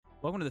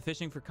Welcome to the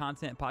Fishing for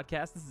Content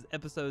podcast. This is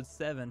episode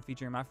 7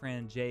 featuring my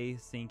friend Jay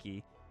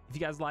Sinke. If you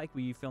guys like,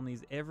 we film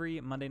these every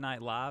Monday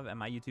night live at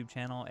my YouTube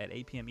channel at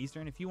 8 p.m.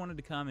 Eastern. If you wanted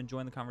to come and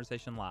join the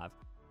conversation live,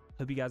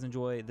 hope you guys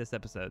enjoy this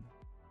episode.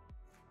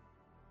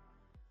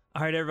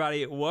 All right,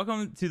 everybody,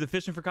 welcome to the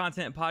Fishing for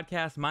Content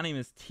podcast. My name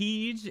is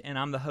Tej, and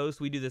I'm the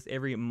host. We do this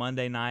every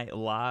Monday night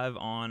live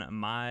on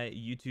my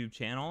YouTube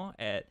channel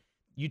at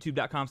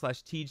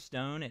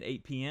youtube.com/TejStone at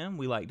 8 p.m.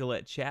 We like to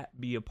let chat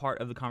be a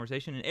part of the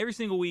conversation, and every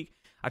single week,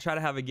 I try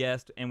to have a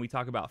guest and we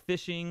talk about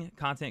fishing,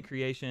 content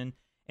creation,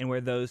 and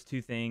where those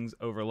two things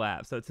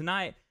overlap. So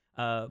tonight,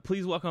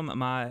 please welcome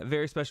my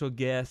very special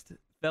guest,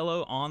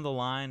 fellow on the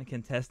line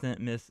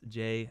contestant, Miss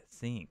Jay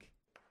Sinke.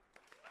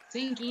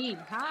 Sinke,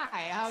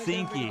 hi. How's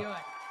everybody doing?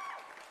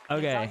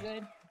 Okay. It's all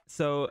good?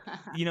 So,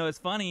 it's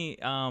funny.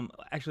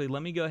 Actually,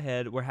 let me go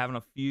ahead. We're having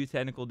a few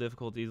technical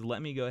difficulties.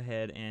 Let me go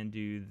ahead and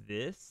do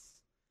this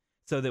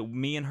so that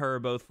me and her are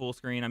both full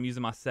screen. I'm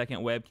using my second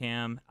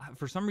webcam.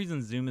 For some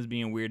reason, Zoom is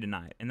being weird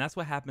tonight. And that's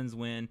what happens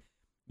when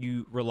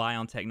you rely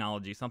on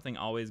technology. Something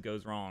always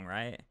goes wrong,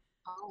 right?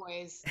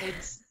 Always.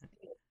 It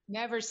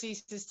never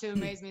ceases to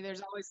amaze me.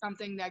 There's always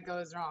something that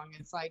goes wrong.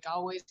 It's like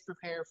always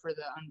prepare for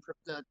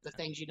the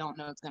things you don't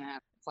know it's going to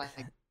happen. It's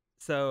like,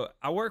 so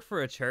I work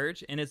for a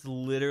church, and it's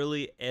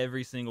literally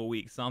every single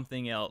week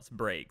something else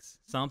breaks.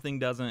 Something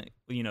doesn't,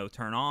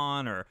 turn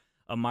on, or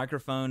a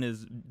microphone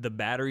the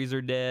batteries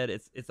are dead.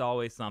 It's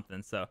always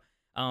something. So,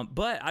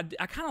 but I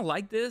kind of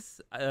like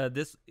this.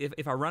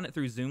 If I run it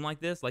through Zoom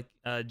like this, like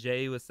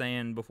Jay was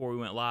saying before we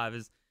went live,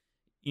 is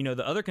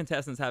the other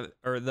contestants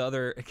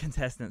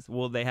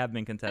well, they have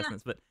been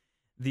contestants, but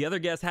the other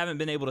guests haven't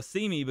been able to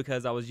see me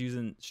because I was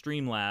using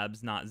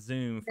Streamlabs, not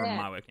Zoom, from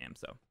my webcam.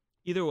 So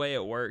either way,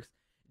 it works.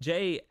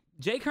 Jay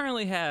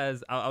currently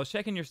has, I was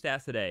checking your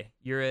stats today.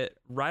 You're at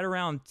right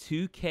around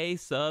 2K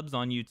subs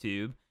on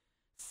YouTube,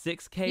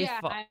 6K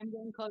I'm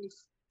getting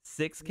close.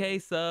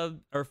 6K sub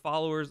or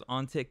followers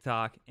on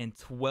TikTok, and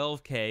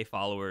 12K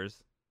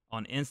followers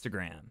on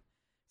Instagram.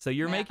 So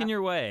you're making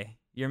your way.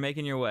 You're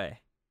making your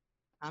way.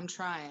 I'm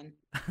trying.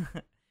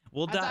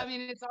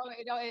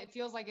 It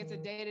feels like it's a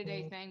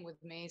day-to-day thing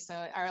with me.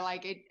 So, or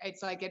like it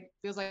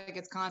feels like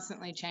it's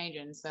constantly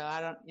changing. So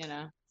I don't,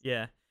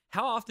 Yeah.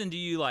 How often do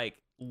you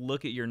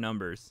look at your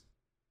numbers?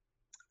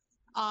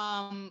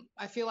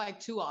 I feel like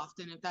too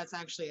often, if that's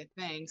actually a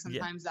thing.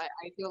 Sometimes I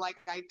feel like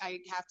I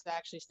have to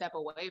actually step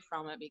away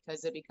from it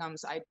because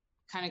I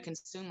kind of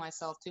consume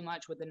myself too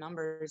much with the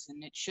numbers,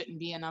 and it shouldn't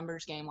be a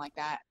numbers game like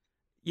that.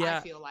 Yeah. I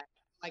feel like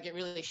it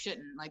really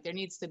shouldn't. Like there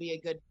needs to be a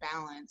good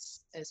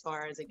balance as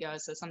far as it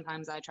goes. So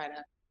sometimes I try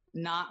to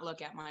not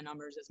look at my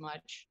numbers as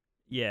much.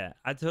 Yeah,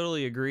 I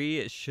totally agree.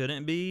 It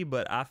shouldn't be,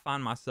 but I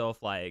find myself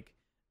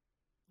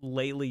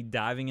lately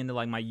diving into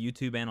my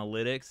YouTube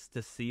analytics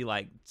to see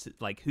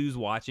who's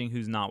watching,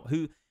 who's not,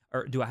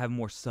 or do I have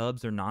more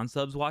subs or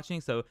non-subs watching.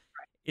 So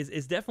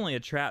it's definitely a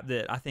trap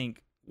that I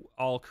think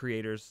all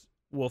creators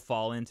will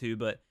fall into,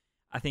 but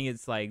I think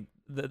it's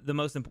the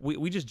most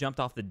we just jumped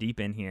off the deep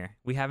end here.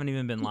 We haven't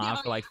even been live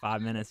for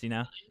 5 minutes,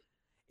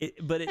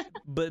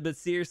 but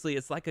seriously,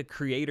 it's like a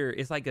creator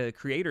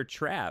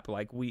trap.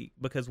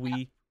 Because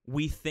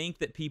we think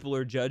that people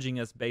are judging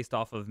us based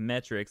off of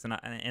metrics,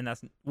 and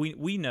that's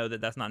we know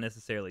that that's not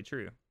necessarily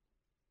true.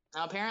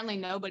 Apparently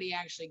nobody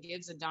actually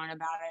gives a darn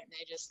about it.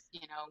 They just,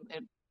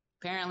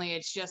 apparently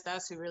it's just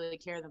us who really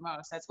care the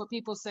most. That's what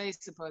people say,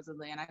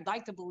 supposedly. And I'd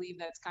like to believe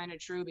that's kind of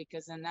true,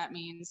 because then that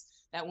means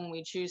that when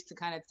we choose to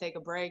kind of take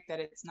a break, that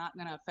it's not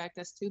going to affect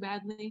us too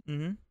badly.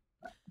 Mm-hmm.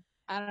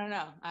 I don't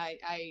know.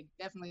 I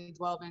definitely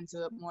delve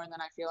into it more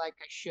than I feel like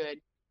I should.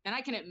 And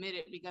I can admit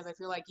it because I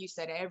feel like you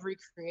said every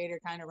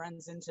creator kind of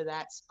runs into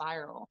that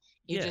spiral.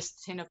 You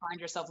just tend to find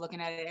yourself looking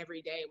at it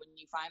every day. When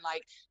you find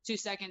 2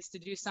 seconds to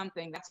do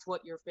something, that's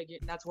what you're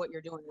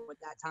doing with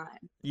that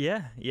time.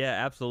 Yeah,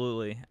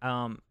 absolutely.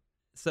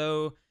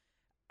 So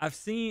I've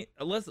seen,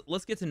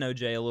 let's get to know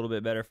Jay a little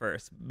bit better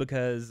first,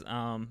 because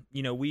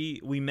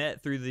we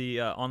met through the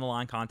on the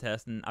line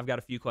contest, and I've got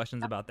a few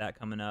questions about that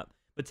coming up.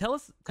 But tell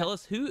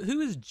us who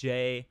is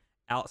Jay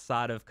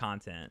outside of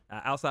content,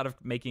 outside of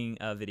making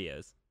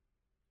videos?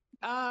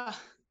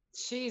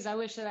 Geez, I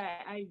wish that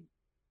I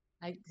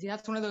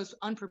that's one of those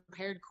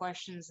unprepared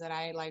questions that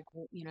I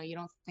you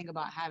don't think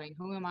about having.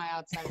 Who am I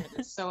outside of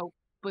this? So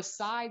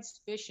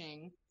besides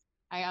fishing,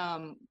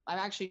 I'm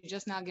actually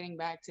just now getting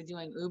back to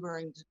doing Uber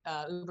and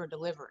Uber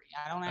delivery.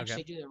 I don't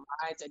actually do the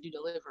rides, I do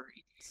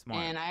delivery.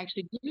 Smart. And I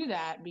actually do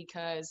that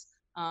because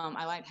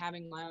I like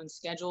having my own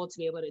schedule to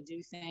be able to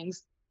do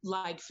things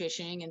like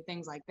fishing and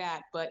things like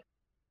that. But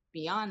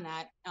beyond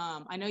that,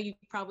 I know you've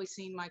probably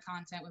seen my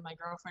content with my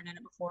girlfriend in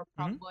it before,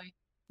 probably.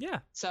 Mm-hmm. Yeah.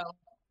 So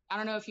I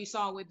don't know if you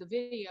saw with the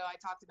video, I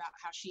talked about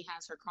how she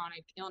has her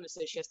chronic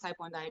illnesses. She has type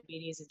 1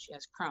 diabetes and she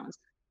has Crohn's.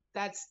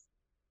 That's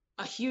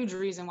a huge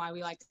reason why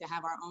we like to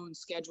have our own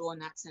schedule in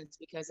that sense,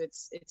 because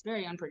it's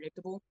very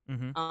unpredictable.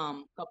 Mm-hmm.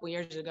 A couple of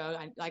years ago,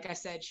 like I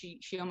said, she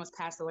almost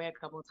passed away a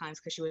couple of times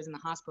because she was in the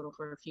hospital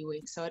for a few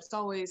weeks. So it's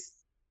always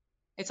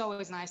it's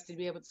always nice to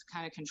be able to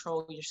kind of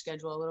control your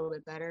schedule a little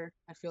bit better.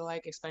 I feel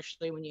like,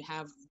 especially when you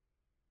have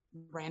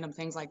random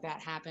things like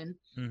that happen.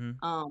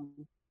 Mm-hmm. Um,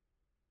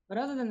 but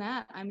other than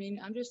that, I mean,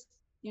 I'm just,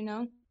 you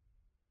know,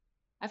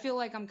 I feel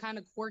like I'm kind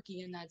of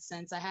quirky in that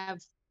sense.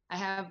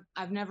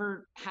 I've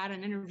never had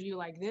an interview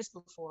like this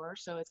before,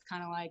 so it's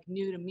kind of like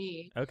new to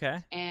me. Okay.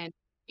 And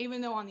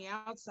even though on the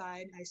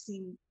outside I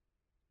seem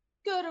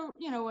good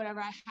or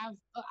whatever,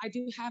 I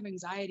do have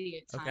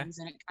anxiety at Okay. times,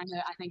 and it kind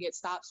of, I think it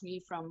stops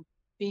me from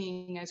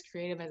being as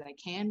creative as I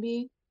can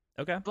be.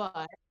 Okay.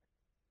 But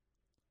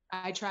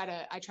I try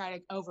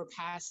to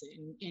overpass it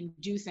and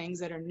do things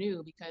that are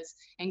new, because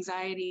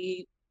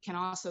anxiety can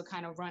also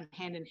kind of run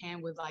hand in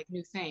hand with like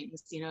new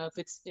things. If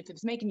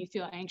it's making you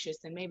feel anxious,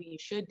 then maybe you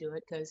should do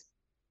it, because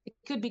it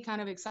could be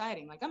kind of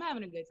exciting. Like, I'm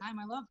having a good time.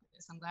 I love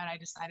this. I'm glad I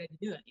decided to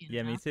do it.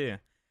 Yeah, me too.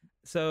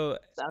 So,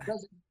 So it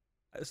doesn't.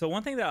 so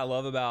one thing that I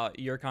love about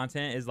your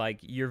content is like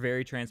you're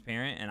very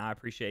transparent, and I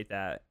appreciate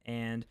that.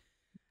 And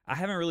I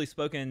haven't really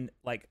spoken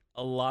like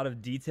a lot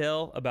of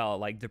detail about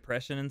like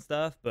depression and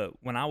stuff, but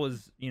when I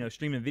was,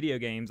 streaming video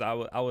games, I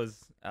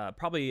was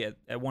probably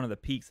at one of the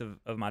peaks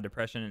of my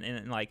depression.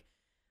 And like,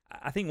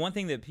 I think one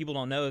thing that people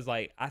don't know is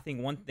like, I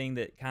think one thing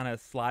that kind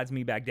of slides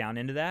me back down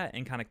into that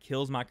and kind of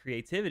kills my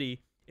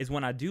creativity is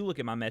when I do look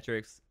at my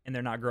metrics and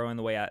they're not growing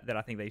the way that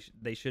I think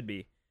they should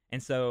be.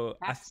 And so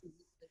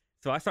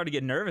I started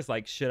getting nervous.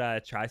 Like, should I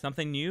try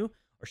something new,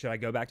 or should I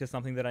go back to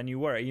something that I knew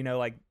were,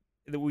 like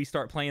that we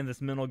start playing this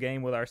mental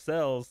game with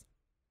ourselves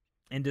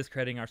and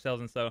discrediting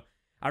ourselves. And so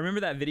I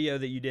remember that video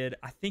that you did.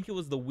 I think it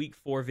was the week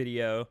 4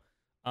 video,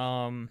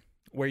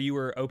 where you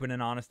were open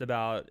and honest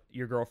about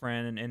your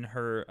girlfriend and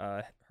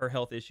her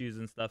health issues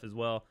and stuff as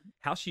well.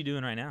 How's she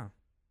doing right now?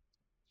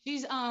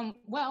 She's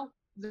well,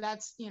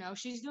 that's,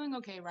 she's doing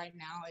okay right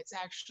now. It's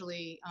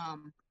actually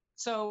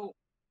so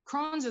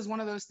Crohn's is one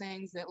of those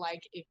things that,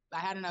 like, if I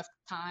had enough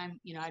time,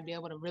 I'd be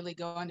able to really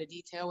go into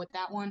detail with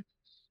that one.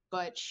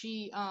 But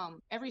she,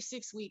 every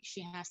 6 weeks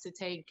she has to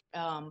take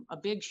a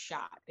big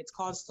shot. It's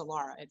called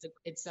Stelara.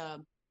 It's a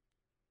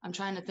I'm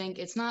trying to think.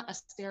 It's not a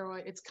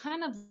steroid. It's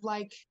kind of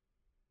like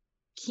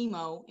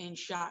chemo in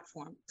shot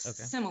form.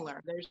 Okay.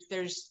 Similar.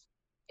 There's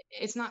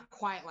It's not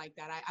quite like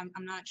that.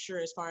 I'm not sure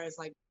as far as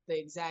like the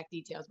exact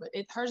details, but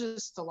hers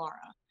is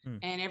Stelara.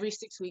 And every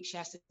 6 weeks she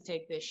has to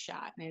take this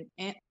shot, and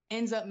it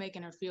ends up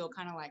making her feel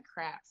kind of like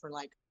crap for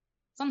like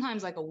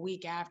sometimes like a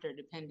week after,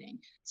 depending.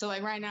 So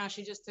like right now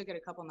she just took it a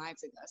couple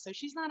nights ago, so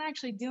she's not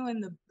actually doing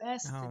the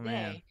best Oh today.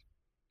 man.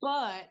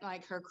 But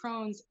like her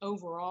Crohn's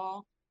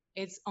overall,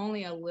 it's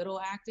only a little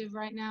active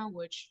right now,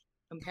 which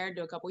compared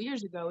to a couple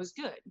years ago is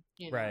good,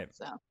 Right.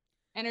 So,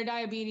 and her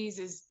diabetes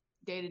is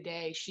day to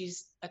day.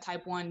 She's a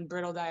type 1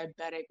 brittle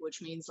diabetic,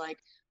 which means like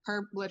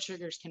her blood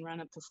sugars can run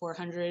up to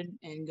 400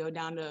 and go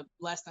down to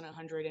less than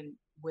 100 and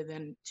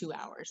within 2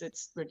 hours.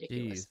 It's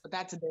ridiculous. Jeez. But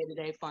that's a day to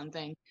day fun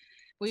thing.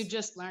 We've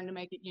just learned to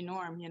make it your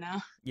norm.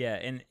 Yeah,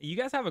 and you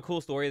guys have a cool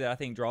story that I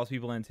think draws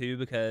people in too,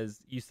 because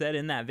you said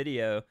in that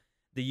video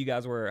that you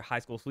guys were high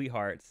school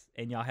sweethearts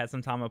and y'all had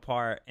some time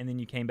apart and then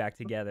you came back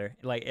together.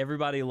 Like,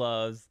 everybody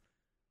loves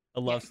a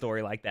love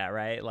story like that,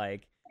 right?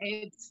 Like,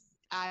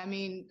 I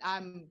mean,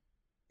 I'm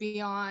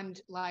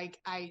beyond like,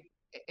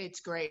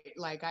 it's great.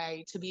 Like,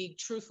 to be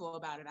truthful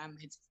about it,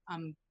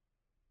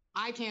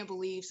 I can't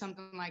believe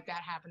something like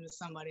that happened to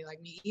somebody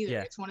like me either.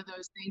 Yeah. It's one of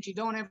those things you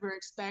don't ever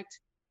expect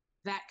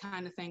that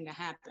kind of thing to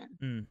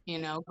happen,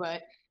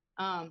 but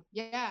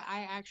yeah,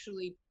 I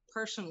actually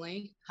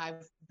personally I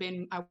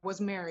was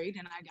married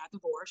and I got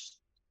divorced,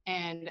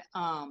 and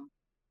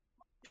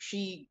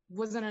she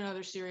was in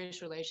another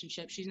serious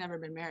relationship. She's never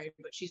been married,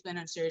 but she's been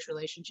in a serious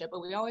relationship,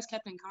 but we always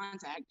kept in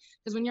contact,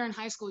 because when you're in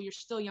high school, you're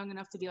still young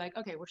enough to be like,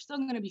 okay, we're still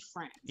going to be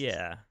friends.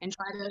 Yeah. And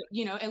try to,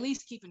 at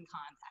least keep in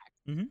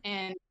contact.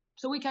 And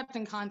so we kept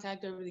in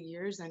contact over the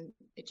years, and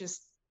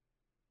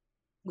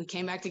we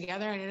came back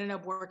together and it ended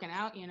up working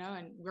out,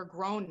 and we're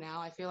grown now.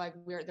 I feel like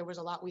there was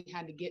a lot we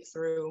had to get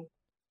through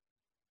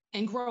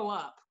and grow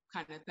up,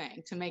 kind of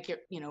thing, to make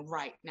it,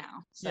 right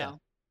now. So yeah.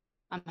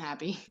 I'm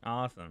happy.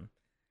 Awesome.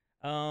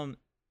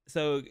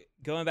 So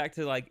going back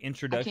to like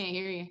introduction. I can't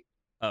hear you.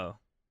 Oh,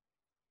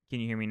 can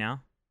you hear me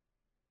now?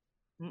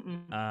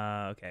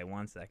 Mm-mm. Okay.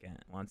 One second.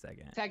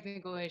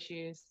 Technical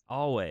issues.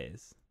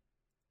 Always.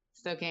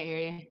 Still can't hear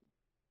you.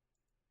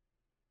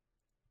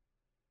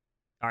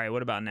 All right.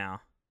 What about now?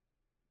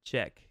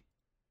 Check.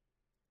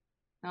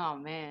 Oh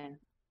man.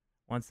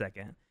 1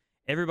 second.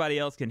 Everybody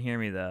else can hear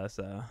me though,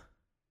 so.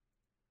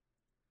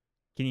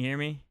 Can you hear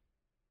me?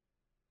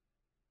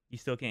 You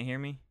still can't hear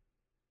me?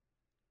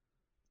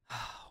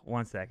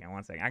 1 second.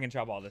 I can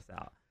chop all this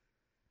out.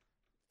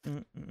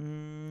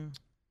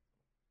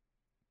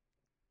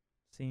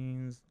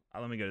 Scenes.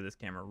 Let me go to this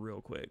camera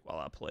real quick while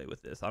I play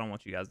with this. I don't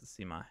want you guys to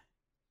see my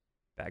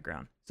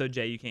background. So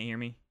Jay, you can't hear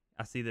me?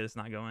 I see that it's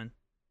not going.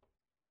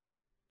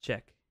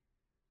 Check.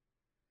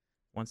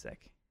 1 sec.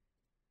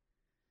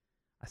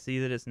 I see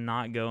that it's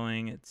not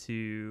going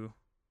to.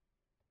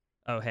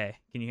 Oh, hey,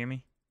 can you hear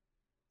me?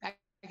 I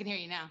can hear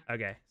you now.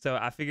 Okay, so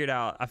I figured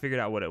out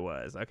what it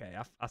was. Okay,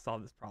 I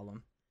solved this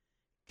problem.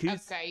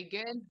 Coots. Okay, you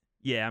good?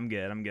 Yeah, I'm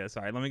good. I'm good.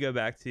 Sorry. Let me go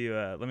back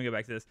to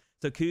this.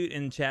 So Coot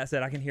in chat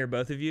said I can hear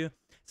both of you.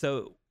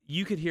 So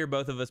you could hear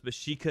both of us, but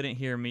she couldn't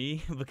hear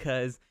me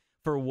because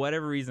for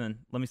whatever reason,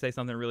 let me say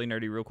something really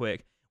nerdy real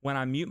quick. When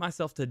I mute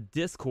myself to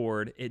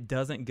Discord, it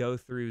doesn't go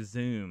through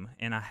Zoom,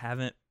 and I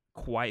haven't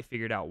quite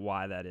figured out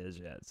why that is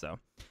yet. So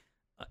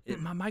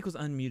my mic was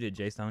unmuted.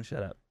 Jay Stone,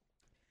 shut up.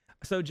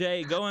 So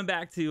Jay, going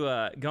back to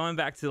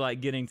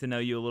like getting to know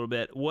you a little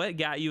bit, what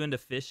got you into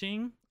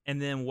fishing,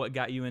 and then what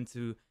got you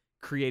into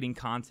creating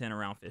content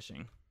around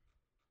fishing?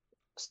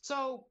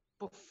 So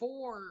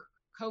before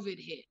COVID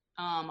hit,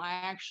 I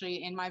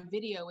actually in my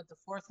video with the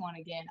fourth one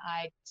again,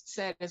 I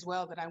said as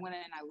well that I went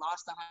in and I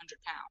lost 100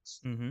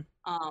 pounds.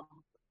 Mm-hmm. Um,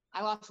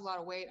 I lost a lot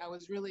of weight. I got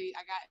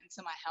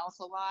into my health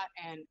a lot,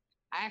 and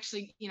I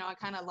actually, I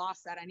kind of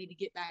lost that. I need to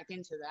get back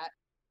into that.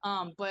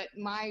 But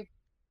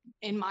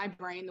in my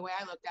brain, the way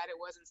I looked at it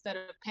was instead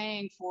of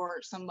paying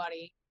for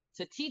somebody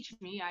to teach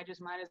me, I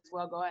just might as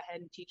well go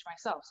ahead and teach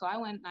myself. So I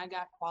went and I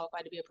got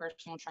qualified to be a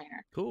personal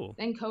trainer. Cool.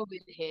 Then COVID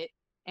hit.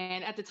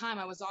 And at the time,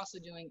 I was also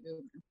doing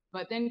Uber.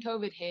 But then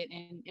COVID hit,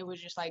 and it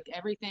was just like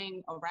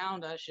everything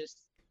around us,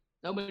 just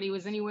nobody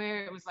was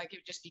anywhere. It was like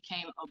it just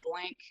became a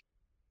blank.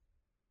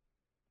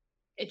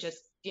 It just,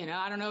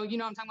 I don't know. I'm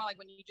talking about like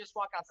when you just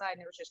walk outside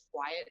and it was just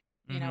quiet,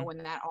 Mm-hmm. when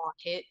that all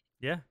hit.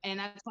 Yeah. And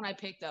that's when I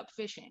picked up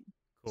fishing.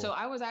 Cool. So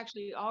I was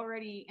actually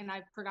already, and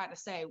I forgot to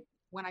say,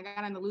 when I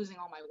got into losing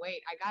all my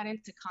weight, I got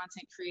into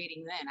content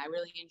creating then. I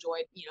really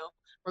enjoyed,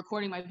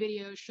 recording my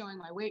videos, showing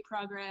my weight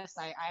progress.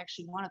 I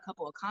actually won a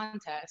couple of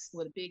contests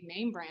with big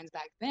name brands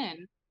back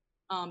then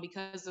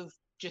because of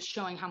just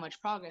showing how much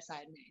progress I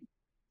had made.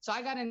 So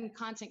I got into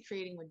content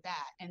creating with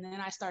that. And then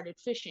I started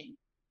fishing.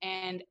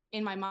 And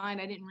in my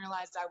mind, I didn't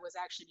realize I was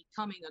actually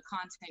becoming a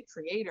content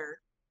creator.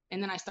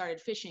 And then I started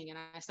fishing and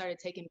I started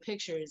taking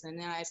pictures. And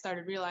then I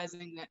started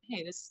realizing that,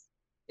 hey, this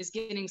is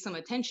getting some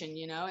attention,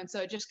 And so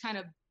it just kind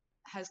of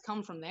has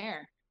come from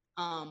there.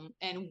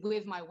 And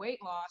with my weight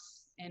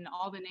loss and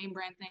all the name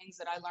brand things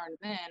that I learned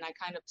then, I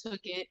kind of took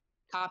it,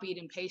 copied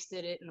and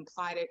pasted it, and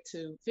applied it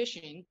to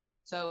fishing.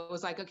 So it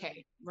was like,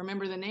 okay,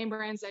 remember the name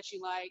brands that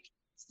you like,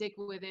 stick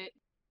with it,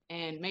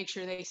 and make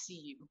sure they see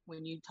you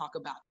when you talk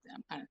about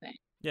them, kind of thing.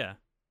 Yeah.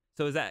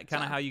 So is that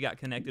kind of how you got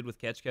connected with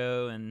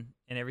Ketchko and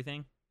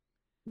everything?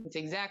 It's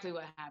exactly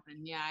what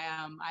happened. Yeah,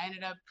 I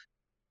ended up.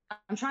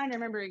 I'm trying to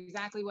remember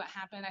exactly what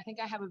happened. I think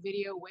I have a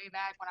video way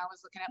back when I was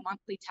looking at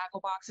monthly tackle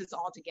boxes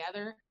all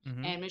together,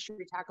 and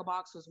Mystery Tackle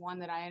Box was one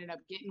that I ended up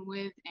getting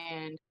with,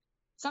 and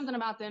something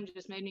about them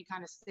just made me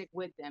kind of stick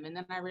with them. And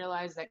then I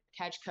realized that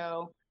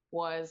Ketchko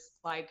was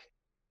like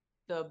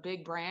the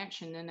big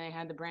branch, and then they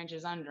had the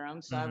branches under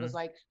them. So I was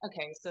like,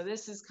 okay, so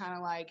this is kind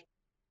of like,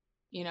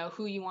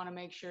 who you want to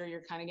make sure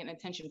you're kind of getting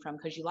attention from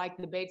because you like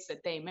the baits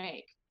that they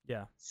make.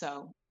 Yeah.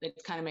 So it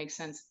kind of makes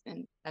sense,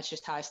 and that's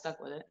just how I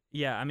stuck with it.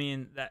 Yeah, I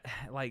mean that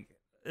like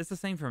it's the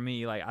same for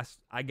me. Like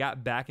I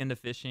got back into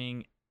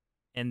fishing,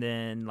 and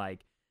then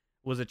like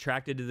was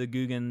attracted to the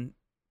Googan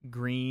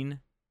green,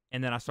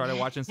 and then I started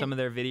watching some of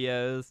their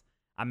videos.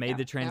 I made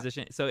the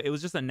transition, so it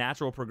was just a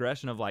natural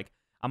progression of like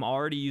I'm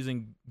already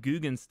using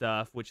Googan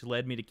stuff, which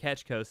led me to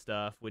Ketchko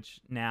stuff, which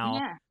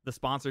now the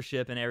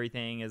sponsorship and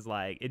everything is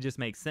like it just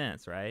makes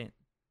sense, right?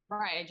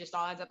 Right, it just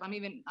all adds up. I'm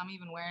even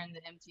wearing the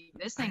MT.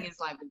 This thing is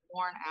like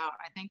worn out.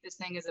 I think this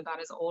thing is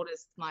about as old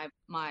as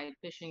my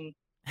fishing.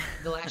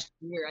 The last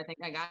year, I think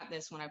I got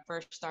this when I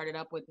first started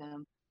up with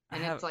them,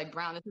 and it's like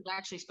brown. This is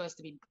actually supposed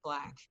to be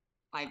black,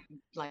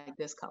 like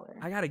this color.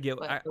 I gotta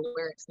get. I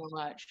wear it so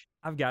much.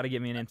 I've got to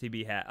get me an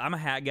MTB hat. I'm a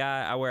hat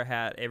guy. I wear a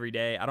hat every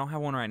day. I don't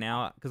have one right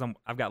now because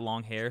I've got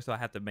long hair, so I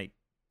have to make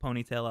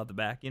ponytail out the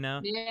back, Yeah.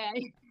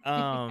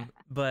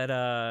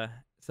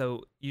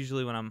 So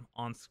usually when I'm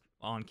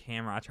on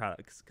camera, I try to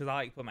because I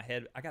like to put my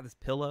head. I got this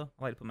pillow.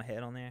 I like to put my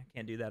head on there. I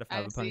can't do that if I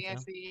have a ponytail. I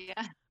see.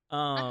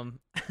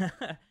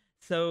 Yeah.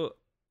 So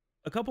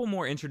a couple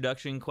more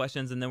introduction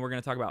questions, and then we're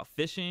going to talk about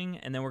fishing,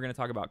 and then we're going to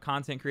talk about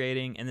content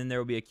creating, and then there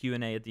will be a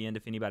Q&A at the end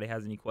if anybody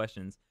has any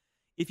questions.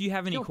 If you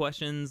have any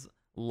questions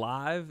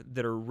live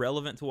that are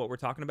relevant to what we're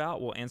talking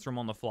about, we'll answer them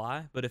on the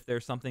fly. But if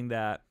there's something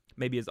that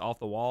maybe is off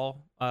the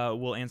wall,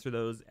 we'll answer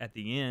those at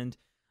the end.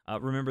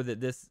 Remember that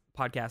this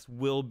podcast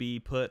will be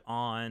put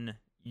on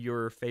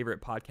your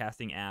favorite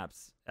podcasting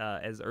apps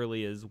as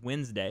early as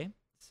Wednesday.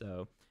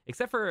 So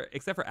except for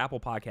Apple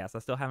Podcasts, I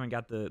still haven't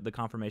got the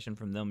confirmation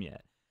from them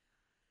yet.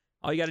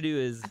 All you got to do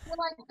is... I feel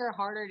like they're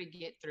harder to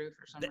get through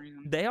for some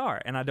reason. They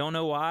are, and I don't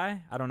know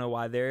why. I don't know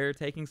why they're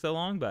taking so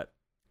long, but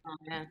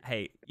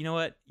hey, you know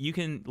what? You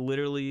can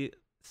literally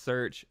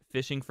search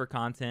fishing for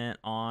content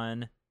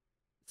on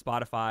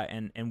Spotify,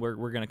 and we're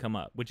going to come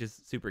up, which is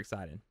super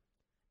exciting.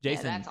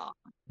 Jason, that's awesome.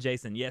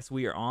 Jason, yes,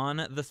 we are on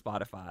the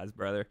Spotifys,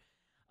 brother.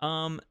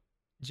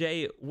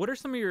 Jay, what are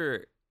some of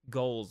your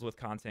goals with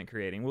content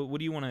creating? What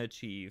do you want to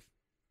achieve?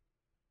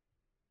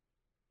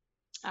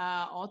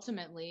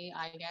 Ultimately,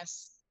 I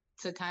guess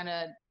to kind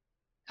of,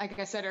 like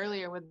I said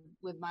earlier with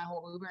my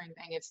whole Ubering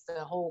thing, it's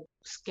the whole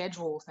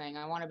schedule thing.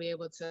 I want to be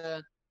able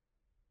to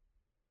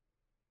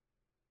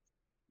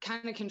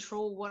kind of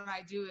control what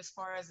I do as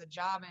far as a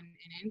job and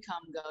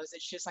income goes.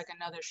 It's just like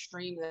another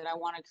stream that I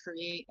want to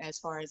create as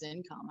far as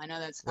income. I know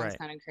that sounds Right.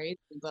 kind of crazy,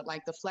 but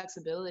like the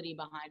flexibility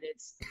behind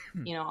it's,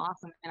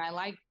 awesome. And I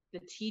like the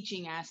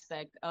teaching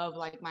aspect of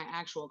like my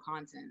actual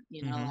content,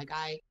 like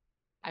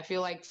I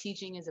feel like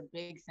teaching is a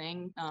big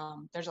thing.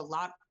 There's a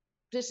lot.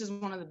 This is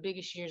one of the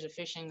biggest years of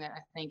fishing that I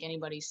think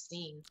anybody's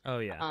seen. Oh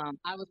yeah.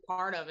 I was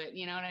part of it.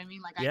 You know what I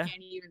mean? Like I Yeah.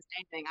 can't even say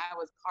anything. I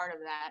was part of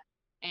that,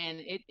 and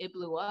it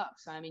blew up.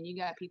 So I mean, you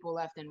got people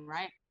left and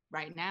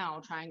right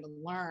now trying to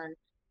learn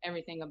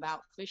everything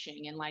about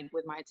fishing. And like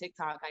with my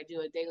TikTok, I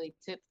do a daily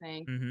tip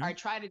thing, or I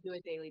try to do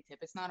a daily tip.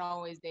 It's not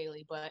always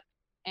daily, but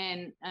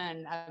and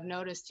I've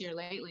noticed here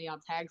lately,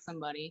 I'll tag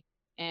somebody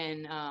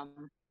and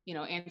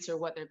answer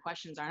what their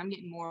questions are. I'm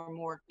getting more and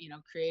more,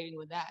 creating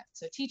with that.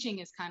 So teaching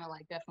is kind of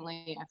like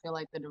definitely, I feel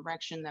like the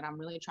direction that I'm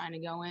really trying to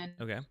go in.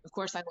 Okay. Of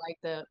course, I like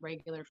the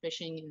regular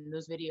fishing and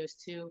those videos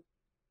too,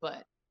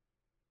 but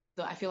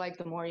I feel like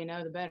the more you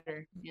know, the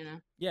better,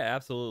 Yeah,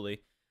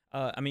 absolutely.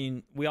 I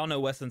mean, we all know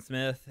Weston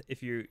Smith.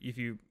 If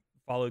you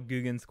follow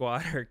Guggen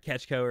Squad or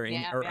Catchco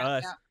or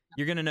us,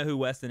 you're gonna know who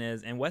Weston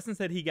is. And Weston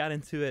said he got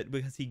into it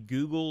because he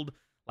Googled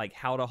like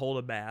how to hold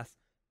a bass,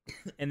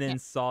 and then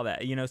saw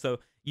that. So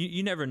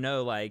you never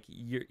know. Like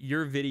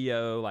your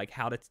video, like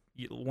how to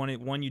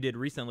one you did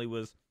recently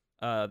was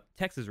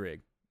Texas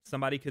rig.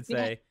 Somebody could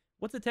say,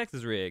 "What's a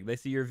Texas rig?" They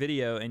see your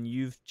video, and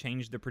you've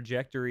changed the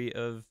trajectory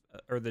of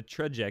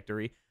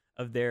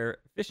their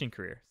fishing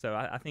career. So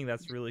I think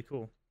that's really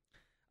cool.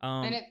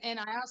 And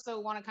I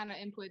also want to kind of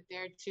input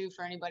there too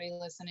for anybody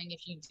listening.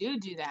 If you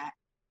do that,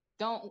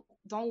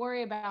 don't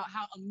worry about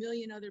how a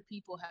million other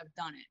people have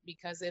done it,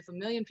 because if a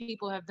million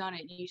people have done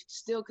it, you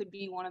still could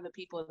be one of the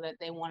people that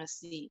they want to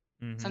see.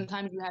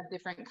 Sometimes you have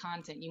different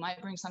content. You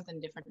might bring something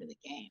different to the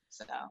game.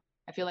 So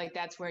I feel like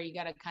that's where you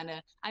got to kind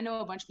of, I know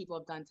a bunch of people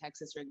have done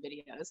Texas rig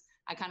videos.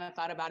 I kind of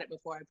thought about it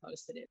before I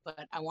posted it,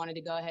 but I wanted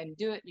to go ahead and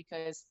do it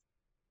because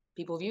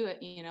people view it,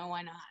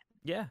 why not?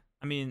 Yeah.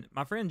 I mean,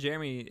 my friend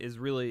Jeremy is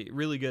really,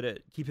 really good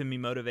at keeping me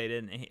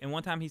motivated. And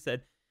one time he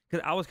said,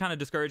 because I was kind of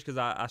discouraged because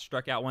I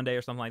struck out one day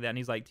or something like that. And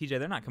he's like, TJ,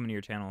 they're not coming to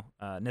your channel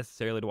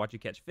necessarily to watch you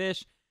catch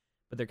fish,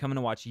 but they're coming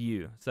to watch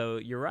you. So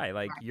you're right.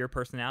 Like your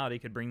personality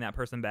could bring that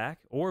person back.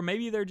 Or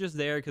maybe they're just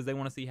there because they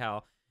want to see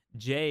how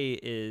Jay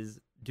is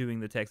doing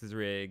the Texas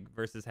rig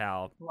versus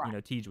how,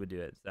 Tej would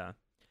do it. So,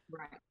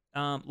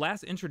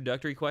 last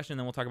introductory question,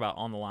 then we'll talk about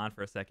On the Line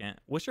for a second.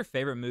 What's your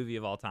favorite movie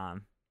of all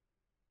time?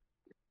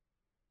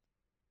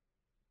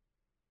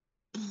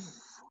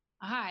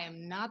 I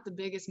am not the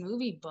biggest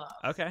movie buff.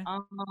 Okay.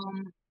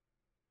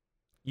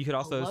 You could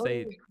also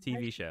say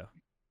TV show.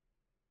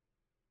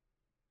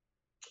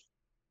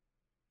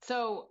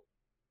 So,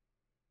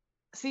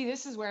 see,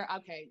 this is where,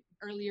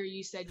 earlier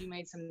you said you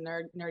made some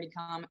nerdy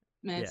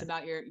comments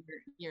about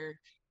your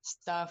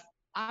stuff.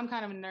 I'm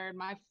kind of a nerd.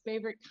 My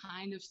favorite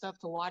kind of stuff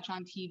to watch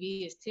on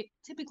TV is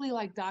typically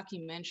like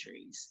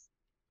documentaries.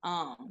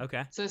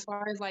 Okay. So as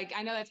far as like,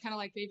 I know that's kind of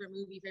like favorite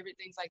movie, favorite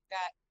things like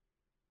that.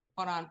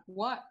 Hold on.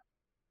 What?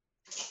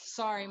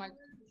 Sorry,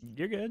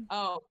 You're good.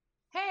 Oh,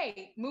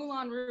 hey,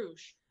 Moulin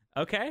Rouge.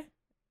 Okay.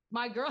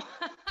 My girl.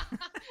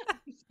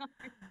 I'm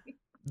sorry.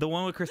 The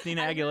one with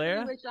Christina Aguilera?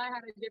 I wish I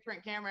had a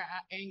different camera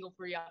angle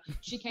for y'all.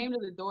 She came to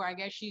the door. I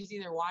guess she's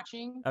either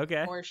watching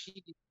or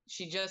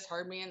she just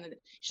heard me, and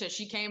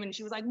she came and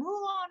she was like,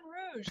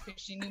 Moulin Rouge,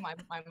 because she knew my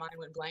mind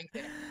went blank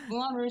there.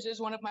 Moulin Rouge is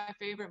one of my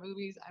favorite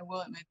movies. I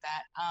will admit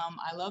that.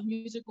 I love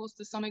musicals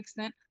to some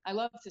extent. I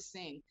love to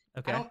sing.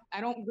 Okay. I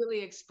don't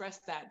really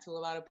express that to a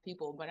lot of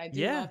people, but I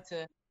do love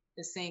to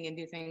sing and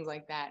do things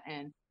like that.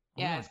 And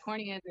as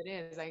corny as it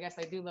is, I guess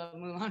I do love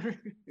Moulin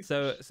Rouge.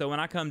 So when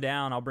I come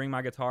down, I'll bring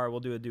my guitar.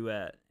 We'll do a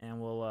duet,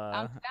 and we'll.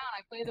 I'm down.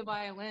 I play the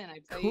violin. I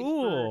play.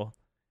 Cool.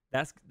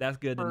 That's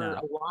good to know.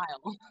 For a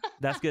while.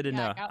 That's good to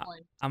know.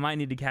 I might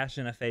need to cash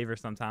in a favor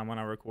sometime when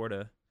I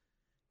record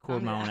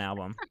my own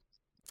album.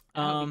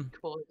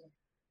 Cool.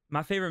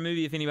 My favorite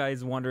movie, if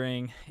anybody's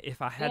wondering,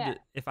 if I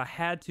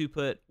had to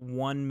put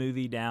one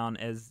movie down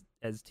as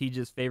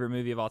Tej's favorite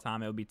movie of all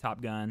time, it would be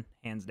Top Gun,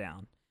 hands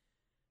down.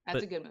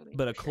 That's a good movie.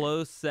 But a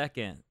close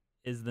second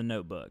is The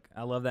Notebook.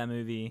 I love that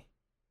movie.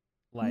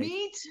 Like,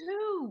 me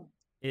too.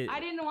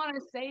 I didn't want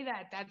to say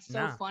that. That's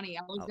so funny.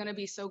 I was gonna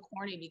be so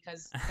corny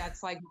because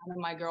that's like one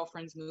of my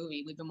girlfriend's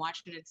movie. We've been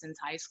watching it since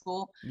high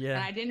school. Yeah.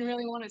 And I didn't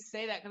really want to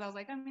say that because I was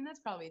like, I mean, that's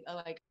probably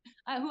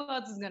who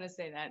else is gonna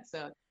say that?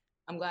 So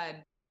I'm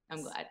glad.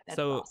 That's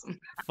awesome.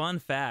 Fun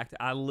fact: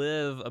 I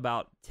live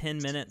about 10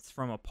 minutes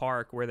from a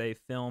park where they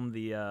filmed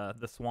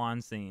the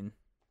swan scene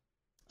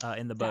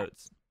in the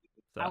boats.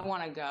 So, I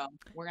want to go.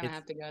 We're gonna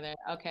have to go there.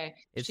 Okay.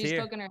 She's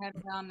poking her head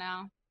down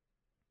now.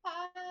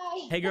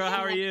 Hi. Hey, girl.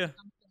 How are you?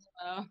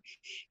 Hello.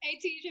 Hey,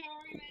 TJ. How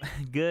are you,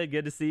 man?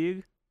 Good to see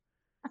you.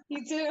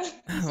 You too.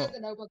 She said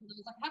The Notebook. I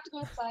was like, I have to go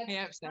outside.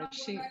 Yeah. So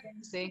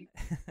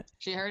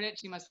she heard it.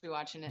 She must be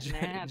watching it.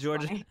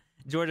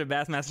 Georgia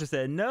Bassmaster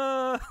said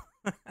no.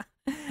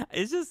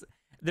 It's just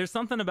there's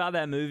something about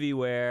that movie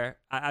where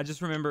I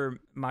just remember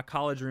my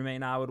college roommate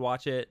and I would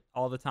watch it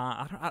all the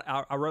time.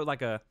 I wrote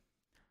like a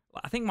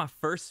I think my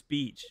first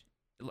speech,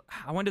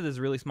 I went to this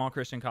really small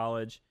Christian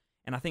college,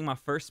 and I think my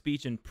first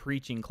speech in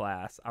preaching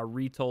class, I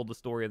retold the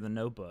story of The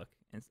Notebook.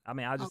 And I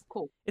mean, I just,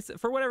 cool. it's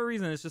for whatever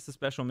reason, it's just a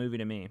special movie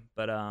to me.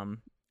 But all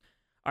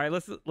right,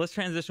 let's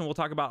transition. We'll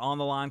talk about On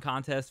the Line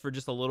contest for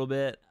just a little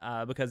bit,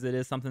 because it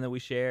is something that we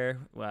share.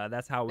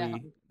 That's how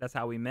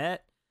we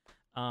met.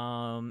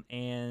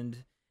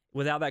 And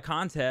without that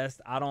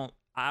contest,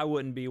 I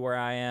wouldn't be where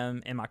I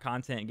am in my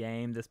content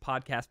game. This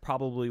podcast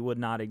probably would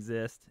not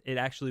exist. It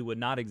actually would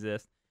not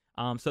exist.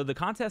 So the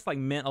contest like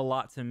meant a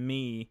lot to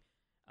me.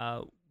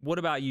 What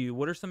about you?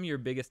 What are some of your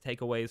biggest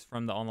takeaways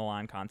from the On the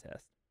Line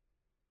contest?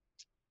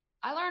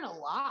 I learned a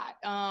lot.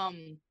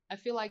 I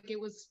feel like it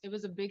was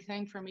a big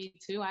thing for me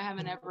too. I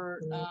haven't ever,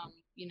 sorry,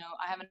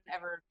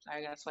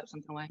 I gotta swipe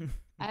something away.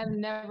 I have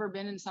never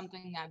been in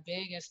something that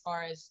big as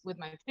far as with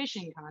my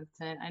fishing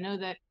content. I know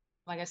that,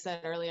 like I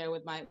said earlier,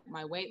 with my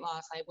weight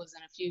loss, I was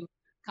in a few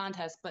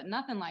contests, but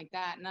nothing like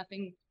that.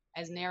 Nothing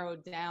as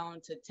narrowed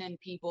down to 10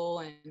 people,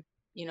 and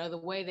the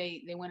way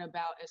they went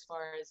about as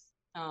far as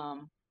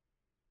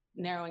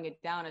narrowing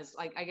it down is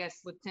like, I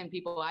guess with 10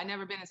 people, I've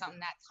never been in something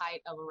that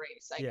tight of a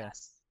race. I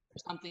guess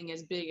something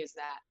as big as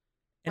that.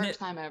 First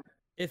time ever.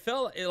 It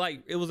felt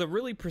like it was a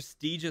really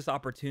prestigious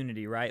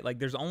opportunity, right? Like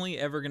there's only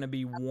ever going to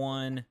be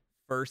one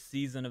first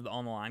season of the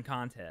On the Line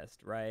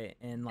contest, right?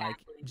 And like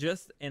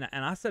and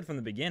I said from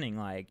the beginning,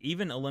 like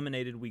even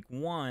eliminated week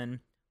 1,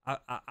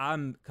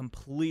 I'm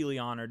completely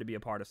honored to be a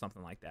part of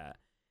something like that.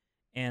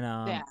 And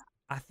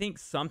I think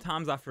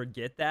sometimes I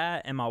forget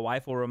that, and my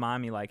wife will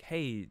remind me like,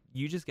 hey,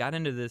 you just got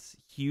into this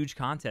huge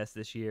contest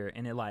this year,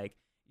 and you're like,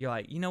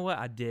 you know what,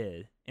 I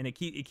did. And it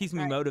keeps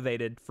me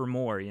motivated for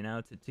more,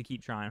 to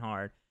keep trying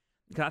hard.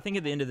 Because I think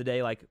at the end of the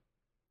day, like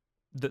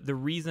the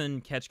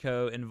reason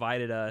Catchco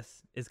invited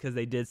us is because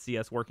they did see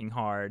us working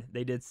hard.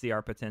 They did see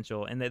our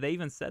potential, and they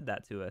even said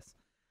that to us.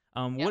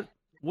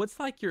 What's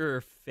like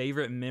your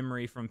favorite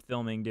memory from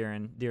filming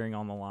during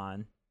On the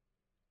Line?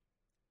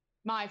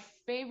 My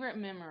favorite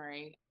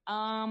memory,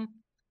 I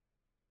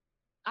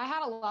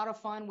had a lot of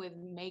fun with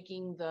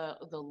making the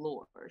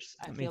lures.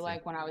 I feel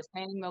like when I was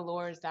painting the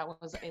lures, that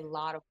was a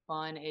lot of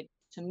fun.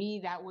 To me,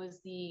 that was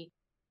the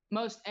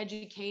most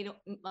educated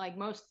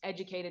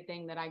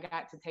thing that I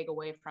got to take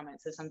away from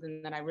it. So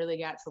something that I really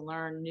got to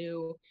learn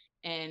new.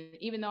 And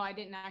even though I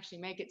didn't actually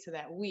make it to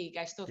that week,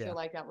 I still feel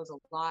like that was a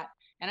lot.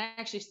 And I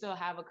actually still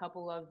have a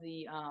couple of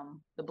the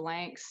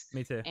blanks.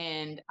 Me too.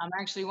 And I'm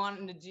actually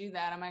wanting to do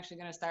that. I'm actually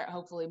going to start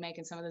hopefully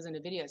making some of those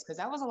into videos, because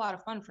that was a lot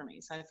of fun for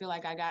me. So I feel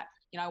like I got,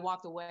 I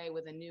walked away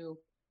with a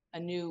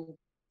new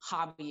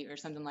hobby or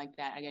something like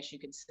that, I guess you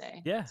could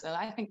say. Yeah. So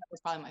I think that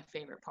was probably my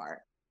favorite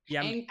part.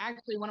 Yeah. And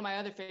actually, one of my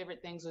other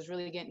favorite things was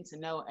really getting to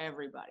know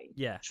everybody.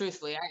 Yeah.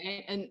 Truthfully,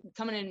 and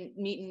coming and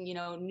meeting,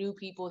 new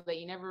people that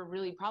you never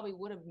really probably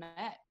would have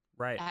met.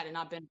 Right. Had it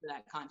not been for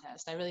that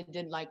contest. I really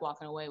did like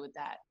walking away with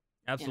that.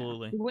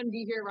 Absolutely. We wouldn't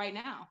be here right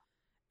now.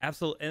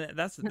 Absolutely. And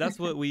that's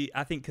what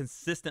I think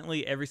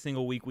consistently every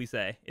single week we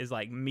say is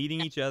like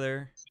meeting each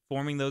other,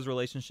 forming those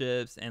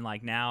relationships. And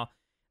like now,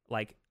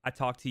 like I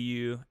talk to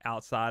you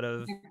outside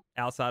of,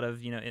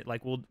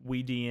 like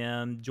we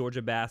DM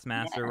Georgia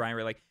Bassmaster,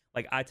 Ryan,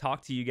 like I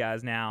talk to you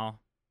guys now,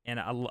 and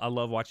I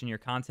love watching your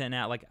content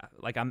now.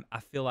 I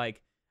feel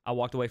like I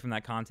walked away from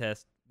that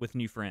contest with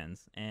new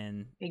friends,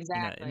 and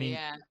exactly.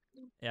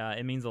 Yeah,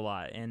 it means a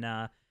lot.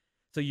 And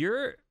so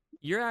you're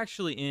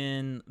actually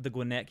in the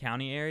Gwinnett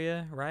County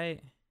area,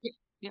 right?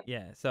 Yep.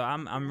 Yeah. So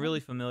I'm really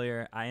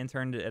familiar. I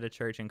interned at a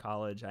church in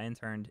college. I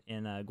interned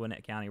in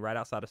Gwinnett County, right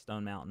outside of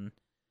Stone Mountain.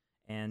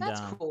 And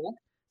that's cool.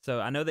 So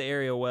I know the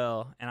area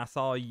well, and I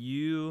saw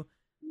you,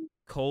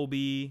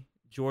 Colby,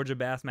 Georgia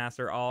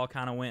Bassmaster all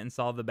kind of went and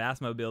saw the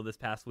Bassmobile this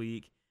past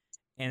week.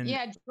 And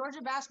Georgia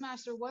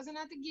Bassmaster wasn't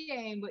at the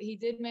game, but he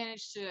did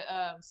manage to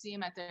see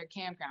him at their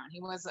campground. He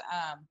was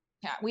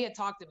we had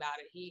talked about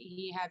it.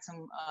 He had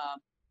some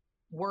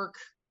work.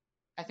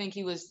 I think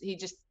he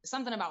just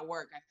something about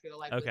work. I feel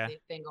like was the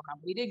thing going on.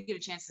 We did get a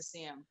chance to see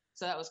him,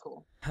 so that was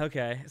cool.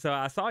 Okay, so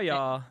I saw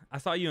y'all. I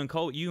saw you and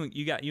Cole. You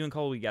and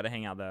Colby got to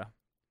hang out though.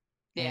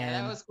 Yeah,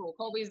 that was cool.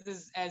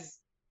 Colby's as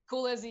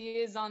cool as he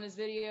is on his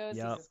videos.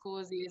 He's as cool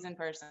as he is in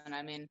person.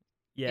 I mean,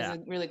 he's a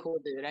really cool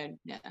dude.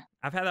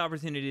 I've had the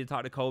opportunity to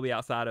talk to Colby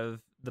outside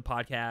of the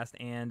podcast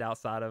and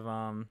outside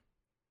of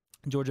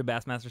Georgia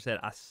Bassmaster said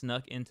I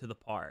snuck into the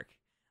park.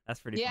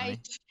 That's pretty funny.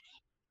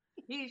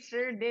 He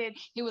sure did.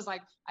 He was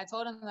like, I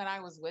told him that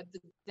I was with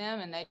them,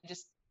 and they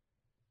just.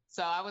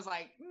 So I was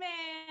like,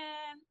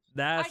 man,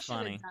 that's funny.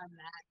 I should have done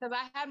that, because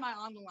I had my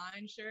On the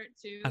Line shirt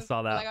too. I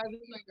saw that. Like I was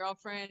with my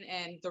girlfriend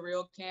and the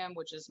real Cam,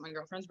 which is my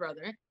girlfriend's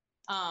brother.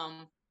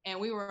 And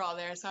we were all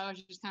there, so I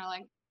was just kind of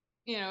like,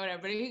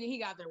 whatever. But he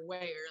got there way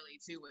early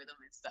too with him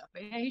and stuff.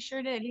 But yeah, he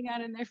sure did. He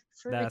got in there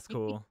for. That's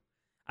cool.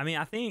 I mean,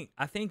 I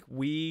think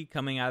we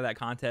coming out of that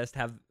contest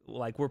have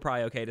like we're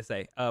probably okay to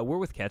say we're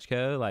with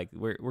Catchco, like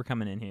we're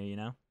coming in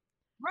here,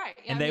 Right.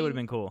 And they would have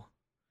been cool.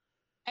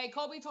 Hey,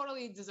 Colby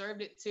totally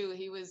deserved it too.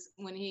 He was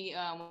when they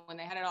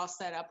had it all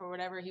set up or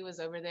whatever, he was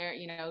over there,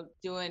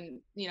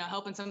 doing,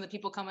 helping some of the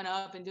people coming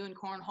up and doing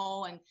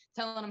cornhole and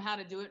telling them how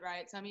to do it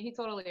right. So I mean, he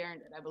totally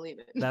earned it. I believe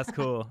it. That's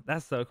cool.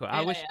 That's so cool. I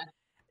Yeah, wish yeah.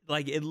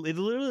 like it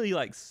literally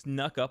like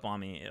snuck up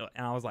on me,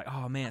 and I was like,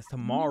 oh man, it's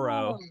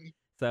tomorrow. No,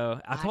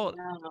 So I know.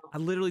 I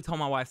literally told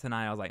my wife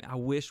tonight, I was like, I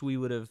wish we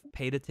would have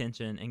paid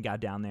attention and got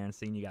down there and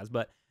seen you guys.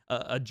 But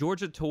a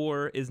Georgia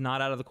tour is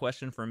not out of the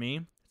question for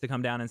me to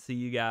come down and see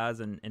you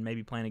guys and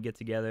maybe plan to get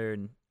together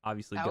and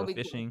obviously That go would be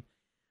cool. fishing.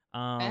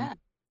 Yeah.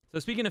 So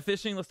speaking of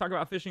fishing, let's talk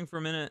about fishing for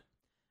a minute.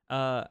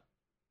 Uh,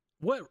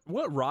 what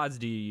rods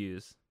do you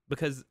use?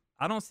 Because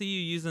I don't see you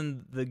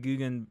using the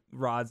Guggen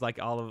rods like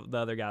all of the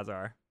other guys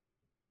are.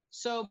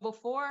 So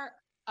before,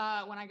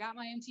 when I got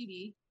my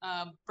MTB,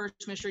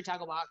 first mystery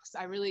tackle box,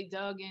 I really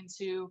dug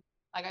into,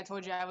 like I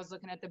told you, I was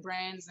looking at the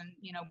brands and,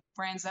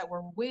 brands that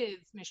were with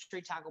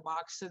mystery tackle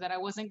box so that I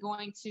wasn't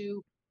going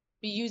to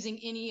be using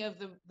any of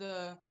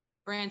the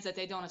brands that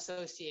they don't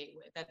associate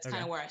with. That's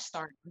kind of where I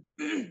started.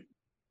 And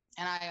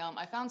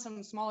I found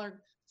some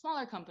smaller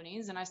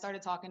companies and I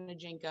started talking to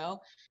Jinko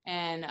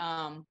and,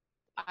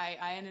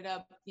 I ended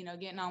up,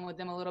 getting on with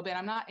them a little bit.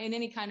 I'm not in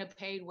any kind of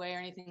paid way or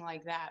anything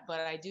like that, but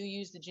I do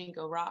use the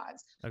Jinko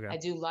rods. Okay. I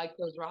do like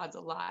those rods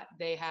a lot.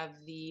 They have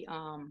the,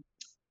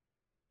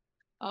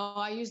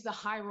 I use the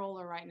High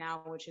Roller right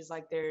now, which is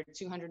like their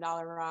 $200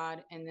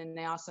 rod. And then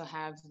they also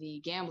have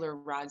the Gambler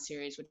rod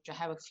series, which I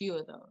have a few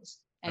of those.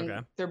 And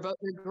they're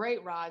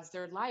great rods.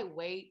 They're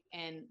lightweight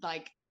and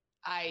like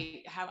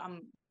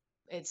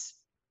it's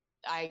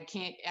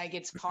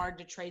hard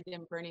to trade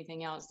them for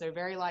anything else. They're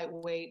very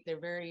lightweight. They're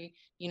very,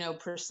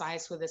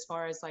 precise with as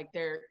far as like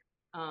their,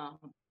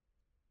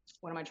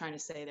 what am I trying to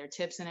say? Their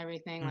tips and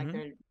everything. Mm-hmm.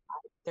 Like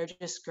they're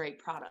just great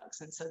products.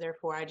 And so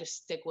therefore I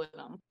just stick with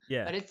them.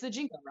 Yeah. But it's the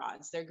Jinko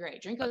rods. They're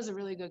great. Jinko is a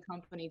really good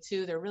company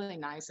too. They're really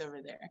nice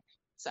over there.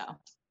 So.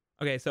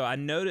 Okay. So I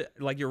noticed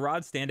like your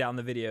rods stand out in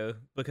the video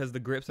because the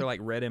grips are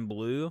like red and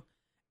blue.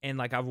 And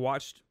like I've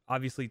watched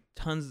obviously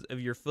tons of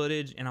your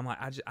footage and I'm like,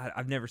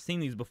 I've never seen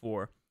these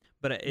before.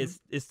 But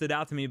it stood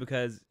out to me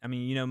because, I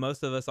mean,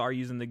 most of us are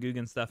using the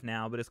Guggen stuff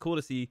now, but it's cool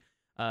to see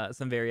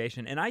some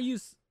variation. And I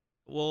used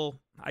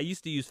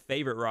to use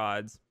favorite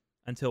rods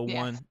until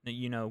one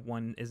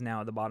is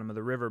now at the bottom of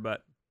the river.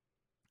 But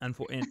in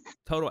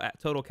total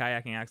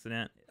kayaking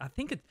accident,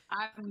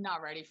 I'm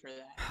not ready for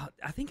that.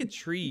 I think a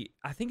tree,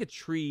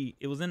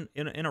 it was in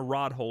a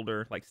rod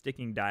holder, like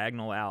sticking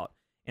diagonal out.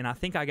 And I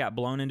think I got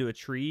blown into a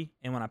tree.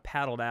 And when I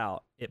paddled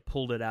out, it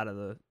pulled it out of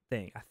the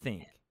thing, I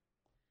think.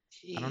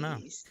 Jeez. I don't know.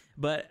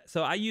 But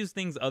so I use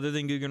things other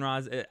than Guggen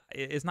rods.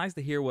 It's nice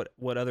to hear what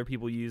other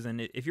people use.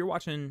 And if you're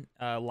watching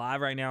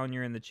live right now and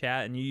you're in the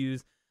chat and you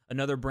use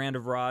another brand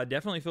of rod,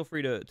 definitely feel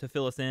free to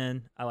fill us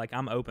in.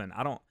 I'm open.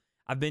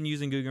 I've been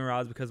using Guggen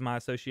rods because of my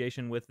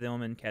association with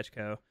them and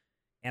Ketchco,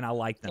 and I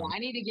like them. Yeah, I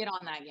need to get on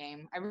that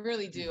game. I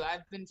really do.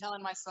 I've been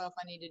telling myself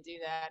I need to do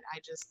that. I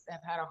just have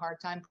had a hard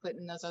time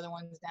putting those other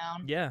ones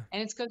down. Yeah.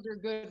 And it's because they're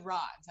good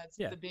rods. That's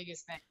the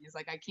biggest thing. Is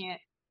like I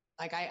can't.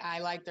 Like I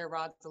like their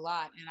rods a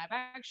lot, and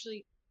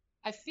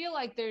I feel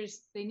like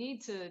they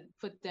need to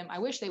put them. I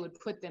wish they would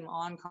put them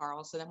on,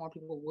 Carl, so that more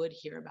people would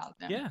hear about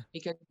them. Yeah,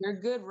 because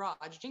they're good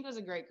rods. Jinko's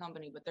a great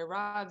company, but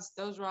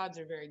those rods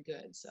are very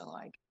good. So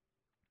like,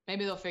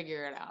 maybe they'll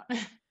figure it out.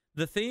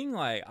 The thing,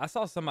 like, I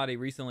saw somebody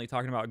recently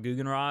talking about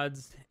Guggen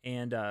rods,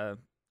 and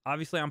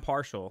obviously I'm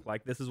partial.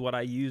 Like, this is what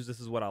I use. This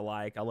is what I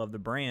like. I love the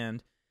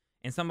brand.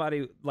 And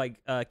somebody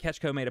like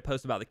Ketchco made a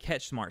post about the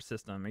Catch Smart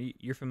system.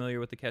 You're familiar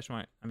with the Catch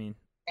Smart? I mean.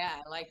 Yeah,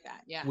 I like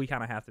that. Yeah. We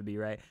kind of have to be,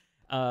 right?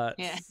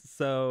 Yeah.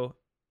 So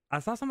I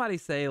saw somebody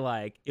say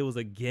like it was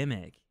a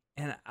gimmick.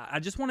 And I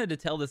just wanted to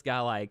tell this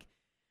guy, like,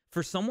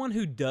 for someone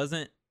who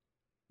doesn't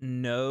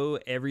know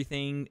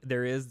everything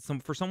there is,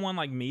 for someone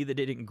like me that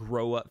didn't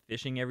grow up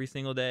fishing every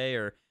single day,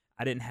 or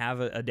I didn't have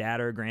a dad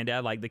or a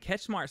granddad, like the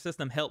Catch Smart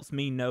system helps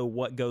me know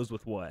what goes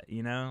with what,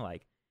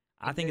 like,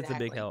 I think it's a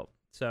big help.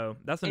 So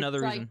that's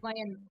another reason.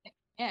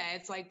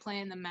 It's like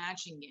playing the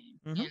matching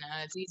game. Mm-hmm.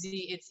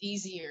 It's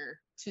easier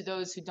to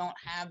those who don't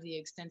have the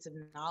extensive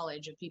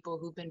knowledge of people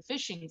who've been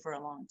fishing for a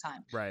long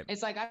time. Right.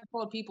 It's like I've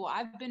told people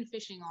I've been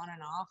fishing on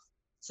and off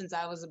since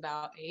I was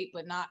about 8,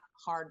 but not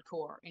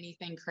hardcore,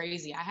 anything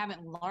crazy. I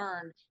haven't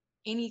learned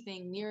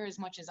anything near as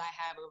much as I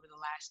have over the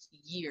last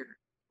year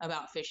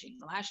about fishing.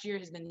 The last year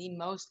has been the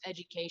most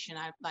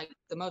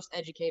the most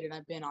educated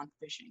I've been on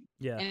fishing.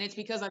 Yeah. And it's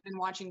because I've been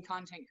watching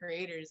content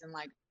creators and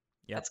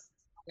that's,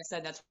 like I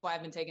said, that's why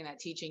I've been taking that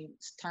teaching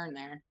turn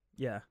there.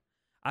 Yeah.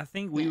 I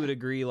think we would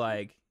agree,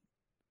 like,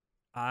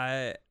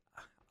 I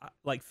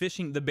like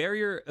fishing, the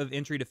barrier of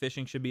entry to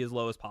fishing should be as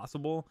low as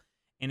possible.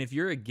 And if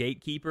you're a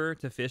gatekeeper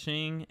to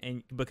fishing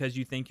and because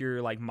you think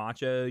you're like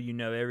macho, you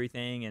know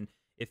everything, and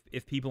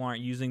if people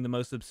aren't using the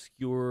most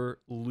obscure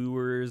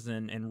lures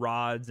and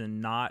rods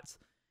and knots,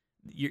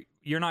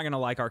 you're not going to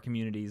like our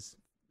communities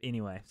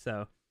anyway.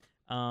 So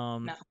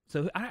no.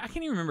 So I can't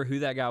even remember who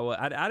that guy was.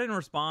 I didn't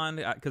respond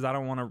because I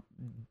don't want to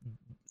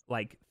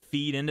like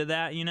feed into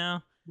that,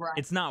 Right,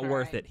 it's not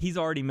worth it. He's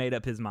already made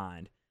up his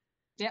mind.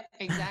 Yep,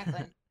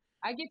 exactly.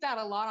 I get that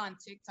a lot on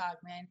TikTok,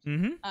 man.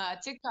 Mm-hmm.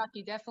 TikTok,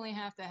 you definitely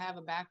have to have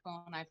a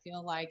backbone, I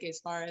feel like,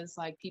 as far as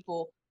like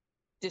people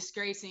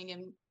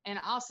disgracing and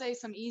I'll say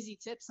some easy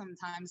tips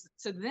sometimes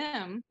to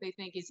them they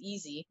think is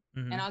easy.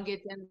 Mm-hmm. And I'll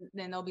get them,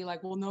 then they'll be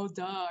like, well, no,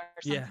 duh, or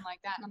Yeah. something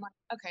like that. And I'm like,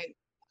 okay,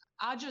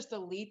 I'll just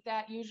delete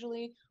that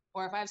usually.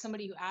 Or if I have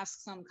somebody who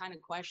asks some kind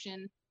of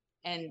question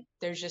and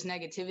there's just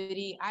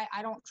negativity,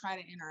 I don't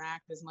try to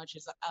interact as much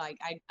as like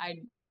I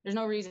there's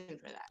no reason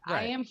for that. I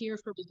Right. am here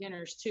for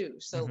beginners too.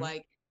 So Mm-hmm.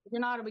 like if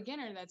you're not a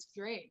beginner, that's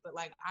great. But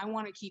like I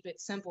want to keep it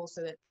simple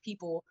so that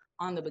people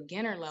on the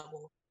beginner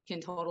level can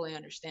totally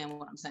understand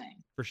what I'm saying.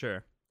 For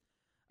sure.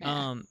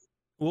 Yeah.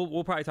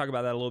 We'll probably talk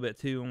about that a little bit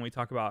too when we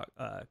talk about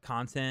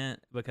content,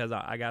 because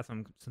I got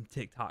some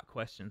TikTok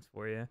questions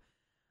for you.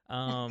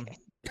 Okay.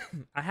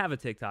 I have a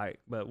TikTok,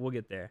 but we'll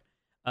get there.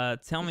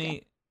 Tell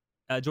Okay.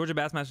 me, Georgia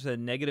Bassmaster said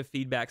negative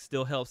feedback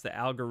still helps the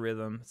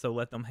algorithm, so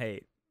let them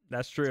hate.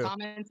 That's true.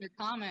 Comments are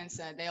comments.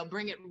 They'll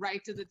bring it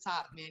right to the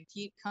top, man.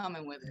 Keep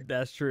coming with it.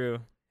 That's true.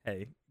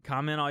 Hey,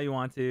 comment all you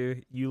want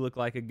to. You look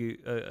like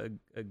a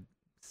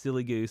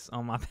silly goose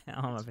on my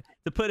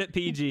to put it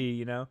PG,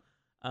 you know.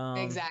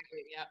 Exactly.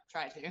 Yep.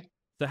 Try to.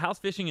 So how's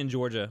fishing in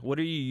Georgia? What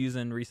are you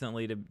using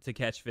recently to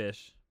catch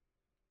fish?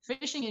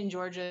 Fishing in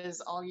Georgia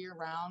is all year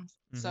round.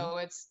 Mm-hmm. So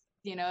it's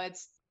you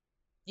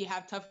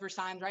have tougher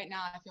times right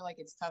now. I feel like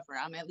it's tougher.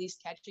 I'm at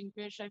least catching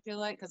fish, I feel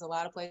like, because a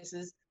lot of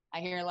places I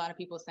hear a lot of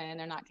people saying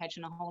they're not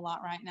catching a whole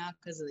lot right now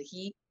because of the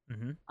heat.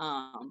 Mm-hmm.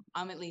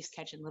 I'm at least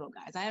catching little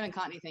guys. I haven't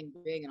caught anything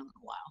big in a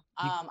little while.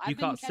 You I've been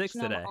caught 6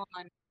 catching them today.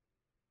 on.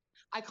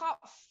 I caught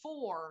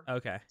 4.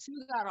 Okay.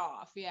 2 got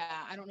off.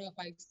 Yeah, I don't know if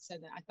I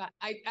said that. I thought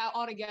I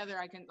altogether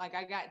I can like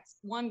I got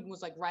one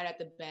was like right at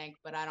the bank,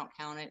 but I don't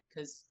count it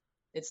because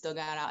it still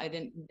got out. I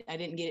didn't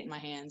get it in my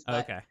hands.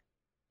 But Okay.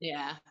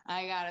 yeah,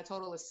 I got a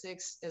total of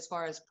 6 as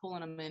far as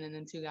pulling them in, and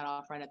then 2 got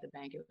off right at the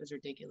bank. It was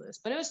ridiculous,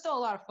 but it was still a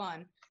lot of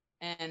fun.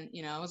 And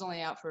I was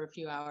only out for a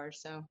few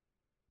hours, so.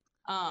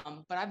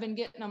 But I've been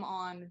getting them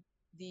on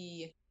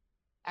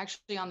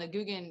actually on the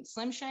Guggen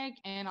Slim Shake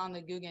and on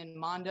the Guggen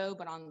Mondo,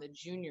 but on the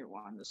junior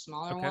one, the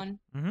smaller one.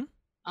 Mm-hmm.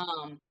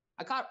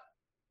 I caught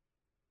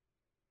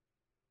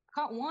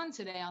one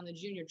today on the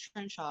junior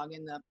trench hog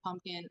in the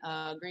pumpkin,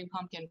 green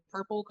pumpkin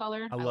purple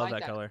color. I love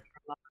like that color.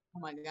 Oh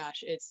my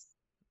gosh,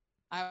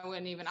 I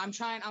wouldn't even. I'm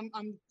trying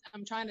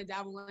to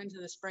dabble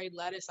into the sprayed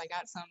lettuce. I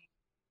got some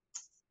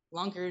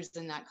lunkers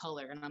in that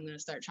color, and I'm gonna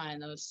start trying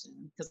those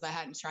soon because I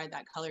hadn't tried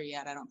that color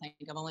yet. I don't think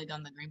I've only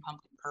done the green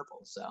pumpkin purple.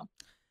 So,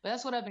 but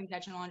that's what I've been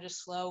catching on,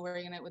 just slow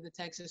rigging it with the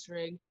Texas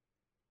rig.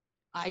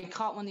 I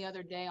caught one the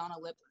other day on a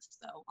lipless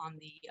though, on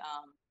the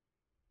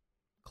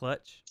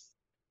Clutch.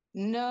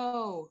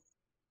 No,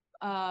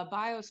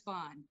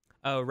 Biospawn.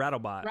 Oh,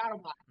 Rattlebot.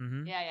 Rattlebot.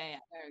 Mm-hmm. Yeah.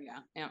 There we go.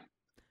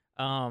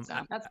 Yeah. So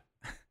that's.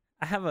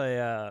 I have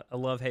a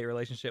love-hate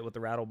relationship with the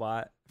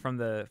Rattlebot from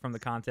the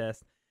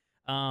contest.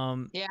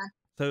 Yeah.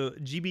 So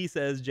GB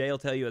says Jay will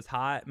tell you it's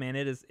hot. Man,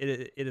 it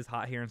is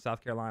hot here in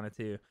South Carolina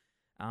too.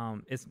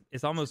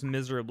 It's almost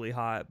miserably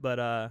hot. But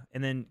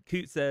and then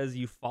Coot says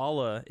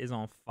Eufaula is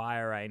on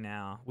fire right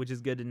now, which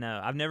is good to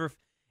know. I've never,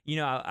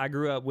 I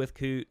grew up with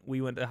Coot.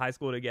 We went to high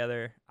school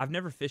together. I've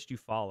never fished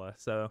Eufaula,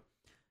 so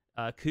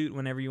Coot,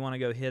 whenever you want to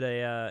go hit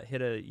a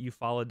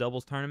Eufaula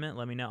doubles tournament,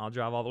 let me know. I'll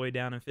drive all the way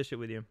down and fish it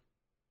with you.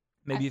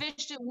 Maybe I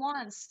fished it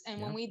once,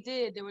 and when we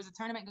did, there was a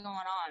tournament going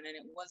on, and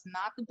it was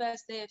not the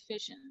best day of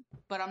fishing.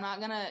 But I'm not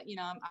gonna,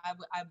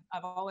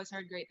 I've always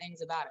heard great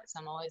things about it, so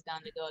I'm always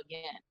down to go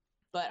again.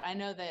 But I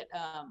know that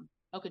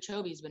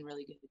Okeechobee's been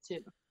really good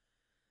too.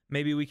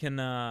 Maybe we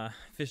can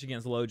fish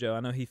against Lojo. I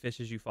know he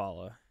fishes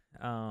Eufaula.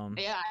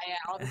 Yeah,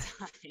 all the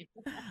time.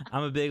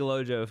 I'm a big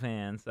Lojo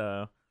fan,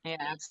 so. Yeah,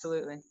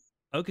 absolutely.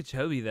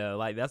 Okeechobee though,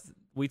 like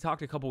we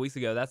talked a couple weeks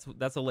ago.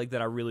 That's a lake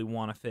that I really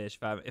want to fish.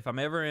 If I'm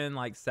ever in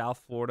like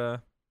South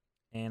Florida,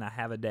 and I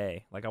have a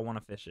day, like I want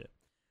to fish it.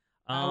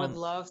 I would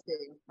love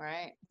to.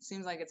 Right? It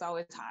seems like it's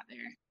always hot there.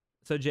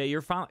 So Jay,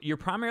 you're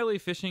primarily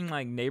fishing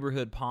like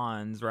neighborhood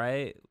ponds,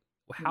 right?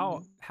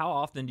 How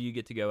often do you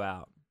get to go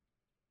out?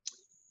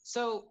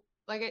 So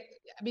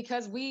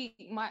because with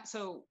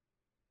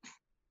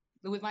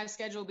my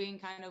schedule being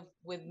kind of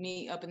with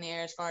me up in the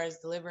air as far as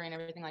delivery and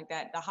everything like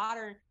that, the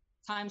hotter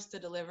times to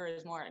deliver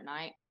is more at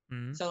night.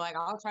 Mm-hmm. So like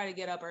I'll try to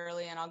get up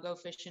early and I'll go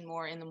fishing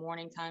more in the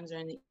morning times or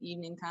in the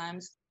evening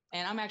times.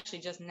 And I'm actually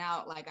just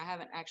now, like I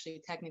haven't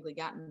actually technically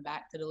gotten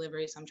back to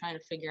delivery. So I'm trying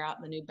to figure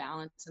out the new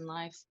balance in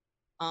life.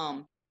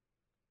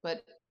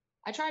 But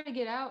I try to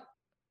get out.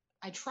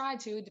 I try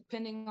to,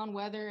 depending on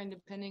weather and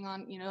depending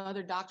on,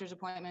 other doctor's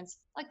appointments,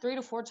 like 3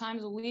 to 4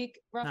 times a week,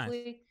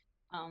 roughly.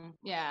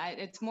 Nice.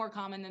 It's more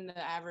common than the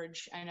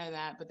average. I know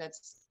that, but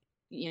that's,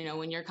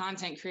 when you're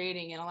content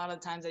creating, and a lot of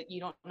the times that you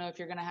don't know if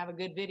you're going to have a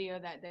good video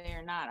that day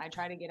or not. I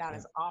try to get out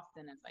as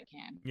often as I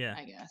can. Yeah,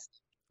 I guess.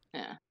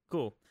 Yeah.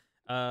 Cool.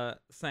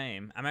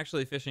 Same. I'm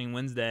actually fishing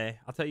Wednesday.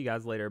 I'll tell you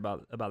guys later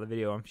about the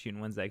video I'm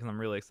shooting Wednesday because I'm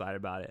really excited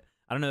about it.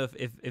 I don't know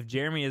if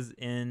Jeremy is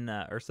in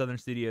or Southern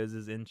Studios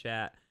is in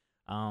chat.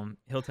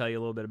 He'll tell you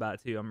a little bit about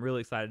it too. I'm really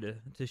excited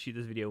to shoot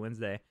this video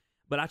Wednesday.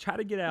 but I try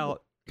to get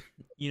out,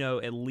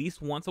 at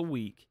least once a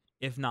week,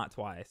 if not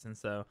twice. And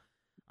so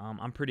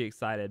I'm pretty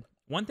excited.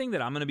 One thing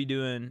that I'm going to be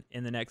doing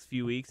in the next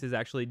few weeks is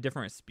actually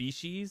different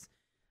species.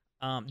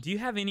 Do you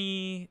have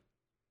any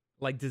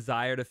like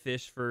desire to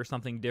fish for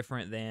something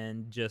different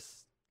than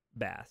just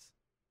bass?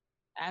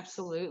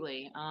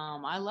 Absolutely.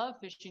 I love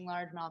fishing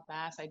largemouth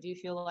bass. I do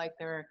feel like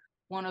they're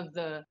one of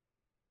the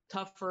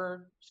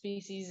tougher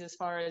species as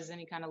far as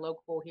any kind of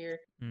local here.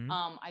 Mm-hmm.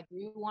 I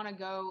do want to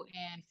go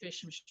and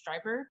fish some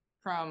striper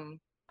from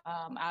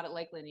out at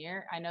Lake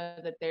Lanier. I know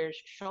that there's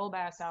shoal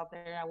bass out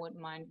there. I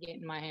wouldn't mind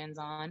getting my hands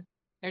on.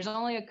 There's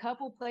only a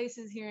couple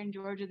places here in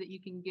Georgia that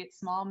you can get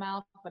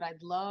smallmouth, but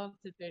I'd love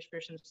to fish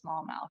for some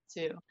smallmouth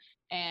too.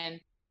 And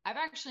I've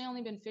actually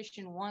only been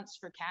fishing once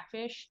for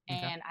catfish, Okay.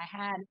 and I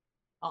had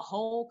a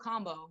whole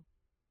combo.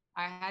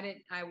 I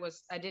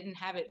didn't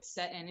have it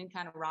set in any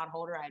kind of rod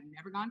holder. I had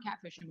never gone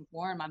catfishing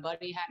before, and my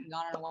buddy hadn't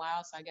gone in a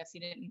while, so I guess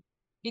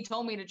he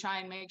told me to try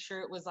and make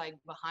sure it was like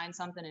behind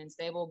something and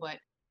stable, but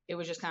it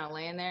was just kind of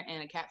laying there,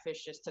 and a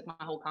catfish just took my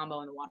whole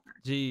combo in the water.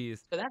 Jeez.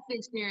 So that's the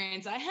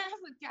experience I have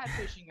with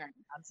catfishing right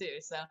now too.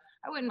 So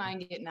I wouldn't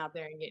mind getting out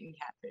there and getting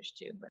catfish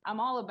too, but I'm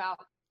all about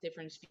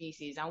different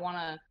species. I want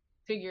to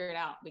figure it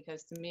out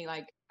because to me,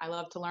 like, I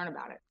love to learn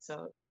about it.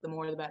 So the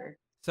more the better.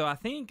 So I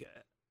think,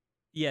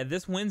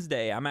 this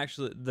Wednesday,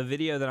 the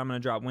video that I'm going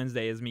to drop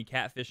Wednesday is me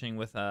catfishing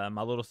with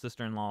my little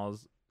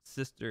sister-in-law's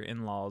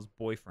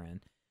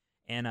boyfriend.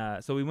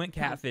 And so we went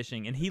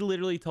catfishing, and he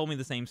literally told me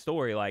the same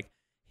story. Like,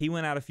 he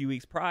went out a few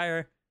weeks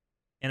prior,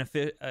 and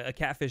a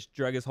catfish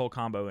drug his whole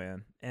combo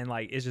in, and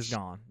like it's just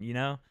gone.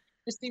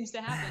 Just seems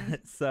to happen.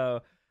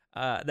 So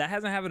that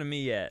hasn't happened to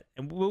me yet,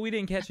 and we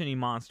didn't catch any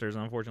monsters,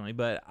 unfortunately.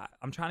 But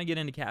I'm trying to get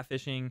into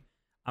catfishing.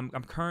 I'm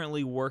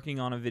currently working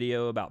on a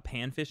video about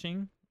pan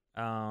fishing.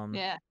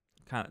 Yeah.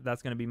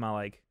 That's gonna be my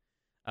like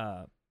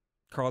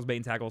Carl's Bait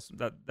and Tackles.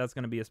 That's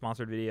gonna be a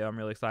sponsored video. I'm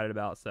really excited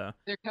about. So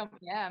they're coming.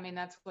 Yeah, I mean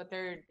that's what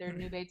their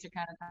new baits are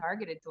kind of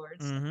targeted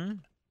towards. Mm-hmm.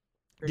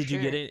 Did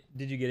you get it?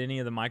 Did you get any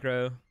of the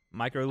micro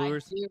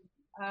lures?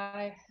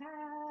 I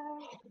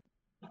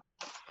have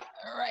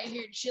right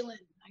here chilling.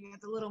 I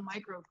got the little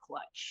micro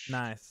clutch.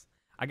 Nice.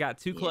 I got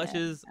 2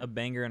 clutches, a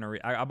banger, and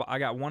I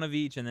got one of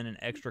each, and then an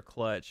extra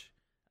clutch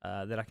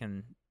that I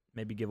can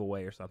maybe give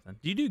away or something.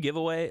 Do you do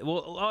giveaway?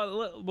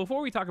 Well,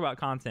 before we talk about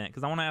content,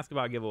 because I want to ask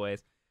about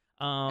giveaways.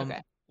 Okay.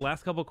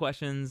 Last couple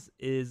questions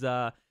is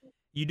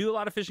you do a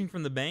lot of fishing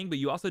from the bank, but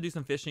you also do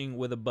some fishing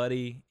with a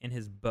buddy in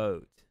his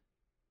boat.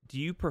 Do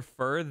you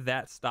prefer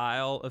that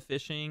style of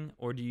fishing,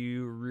 or do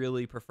you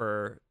really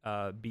prefer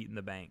beating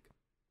the bank?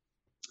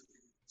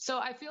 So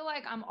I feel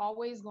like I'm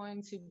always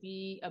going to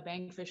be a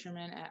bank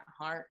fisherman at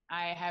heart.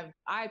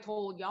 I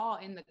told y'all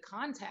in the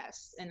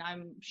contest, and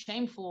I'm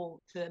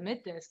shameful to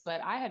admit this, but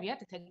I have yet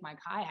to take my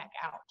kayak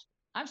out.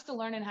 I'm still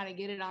learning how to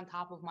get it on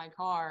top of my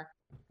car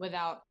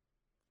without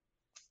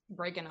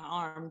breaking an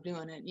arm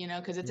doing it,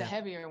 because it's a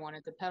heavier one.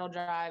 It's a pedal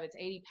drive. It's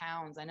 80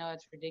 pounds. I know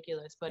it's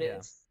ridiculous, but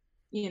it's,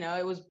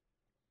 it was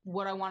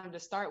what I wanted to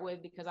start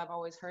with because I've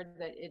always heard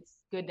that it's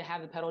good to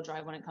have the pedal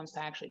drive when it comes to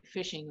actually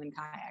fishing and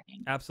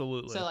kayaking.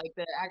 Absolutely. So like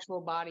the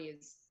actual body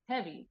is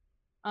heavy.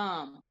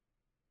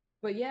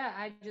 But yeah,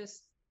 I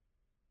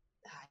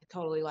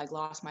totally like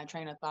lost my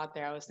train of thought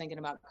there. I was thinking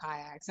about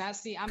kayaks. Now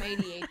see, I'm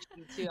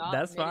ADHD too.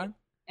 That's fine.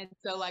 And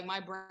so like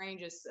my brain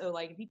just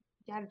like, you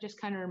gotta just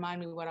kind of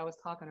remind me what I was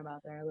talking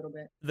about there a little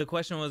bit. The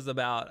question was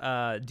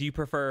about, do you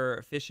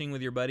prefer fishing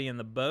with your buddy in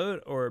the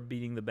boat or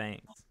beating the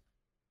banks?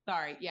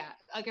 Sorry. Yeah.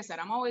 Like I said,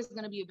 I'm always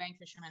going to be a bank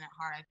fisherman at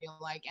heart, I feel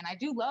like. And I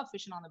do love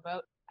fishing on the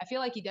boat. I feel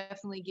like you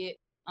definitely get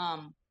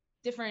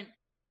different.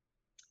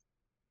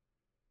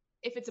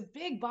 If it's a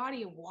big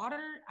body of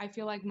water, I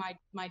feel like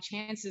my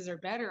chances are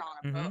better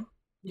on a boat.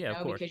 Yeah,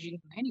 of course. Because you can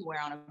go anywhere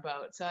on a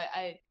boat. So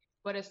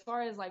but as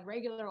far as like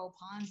regular old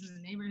ponds in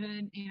the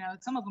neighborhood,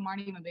 some of them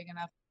aren't even big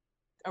enough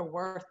or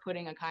worth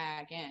putting a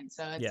kayak in.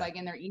 So it's like,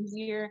 and they're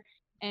easier.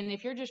 And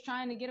if you're just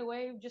trying to get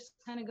away, just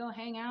kind of go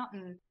hang out,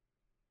 and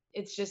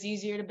it's just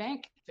easier to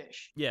bank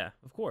fish. Yeah,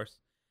 of course.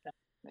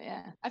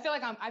 Yeah. I feel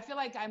like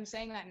I'm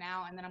saying that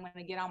now, and then I'm going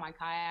to get on my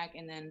kayak,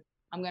 and then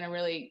I'm going to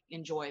really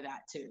enjoy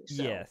that too.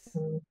 So yes.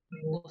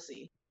 We'll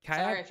see.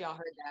 Kayak, sorry if y'all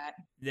heard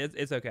that.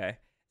 It's okay.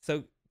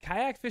 So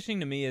kayak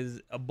fishing to me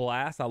is a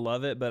blast. I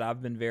love it, but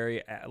I've been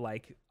very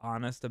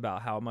honest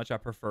about how much I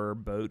prefer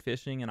boat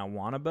fishing, and I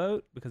want a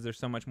boat because there's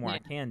so much more I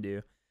can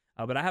do.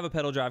 But I have a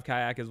pedal drive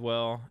kayak as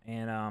well,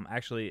 and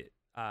actually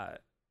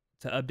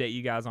to update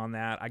you guys on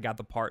that, I got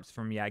the parts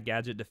from Yak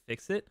Gadget to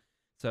fix it.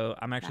 So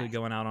I'm actually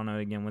going out on it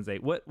again Wednesday.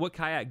 What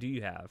kayak do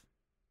you have?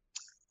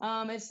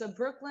 It's the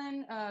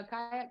Brooklyn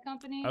Kayak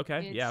Company.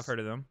 Okay, I've heard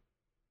of them.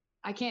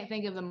 I can't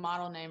think of the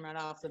model name right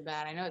off the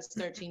bat. I know it's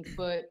 13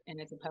 foot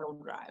and it's a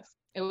pedal drive.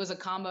 It was a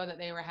combo that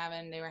they were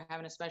having. They were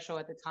having a special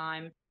at the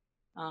time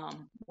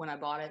when I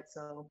bought it.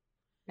 So,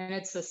 and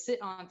it's a sit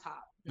on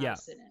top, not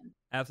a sit in.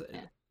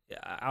 Absolutely. Yeah.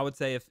 I would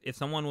say if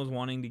someone was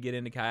wanting to get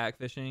into kayak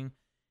fishing,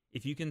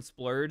 if you can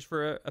splurge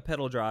for a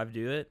pedal drive,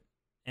 do it.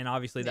 And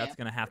obviously that's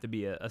going to have to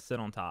be a sit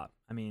on top.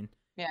 I mean,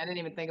 Yeah, I didn't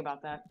even think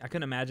about that. I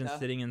couldn't imagine So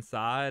sitting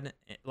inside.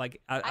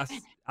 Like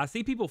I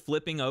see people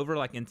flipping over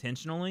like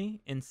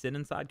intentionally and sit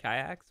inside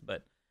kayaks,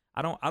 but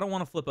I don't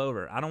want to flip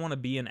over. I don't want to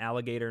be in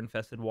alligator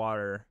infested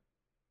water.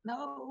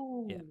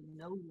 no, Yeah.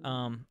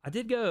 no. I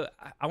did go.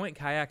 I went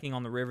kayaking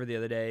on the river the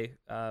other day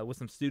with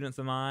some students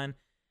of mine,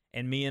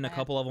 and me and a Man,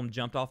 couple of them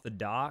jumped off the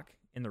dock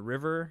in the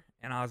river,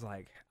 and I was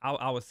like,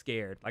 I was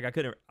scared. Like I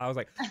couldn't. I was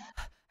like,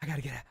 I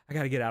gotta get out. I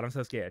gotta get out. I'm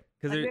so scared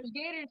because like there's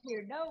gators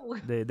here. No.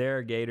 there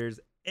are gators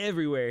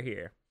everywhere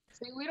here.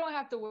 See, we don't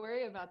have to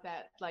worry about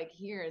that like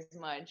here as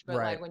much, but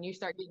Right. like when you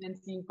start getting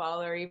into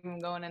Eufaula or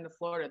even going into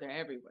Florida, they're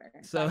everywhere.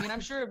 So So I mean,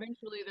 I'm sure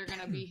eventually they're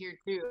gonna be here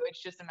too.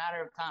 It's just a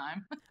matter of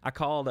time. I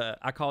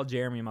called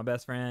Jeremy, my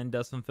best friend,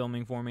 does some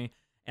filming for me,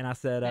 and I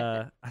said,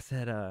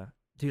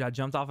 dude, I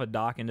jumped off a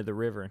dock into the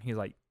river, and he's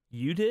like,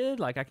 you did?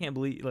 Like I can't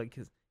believe, like,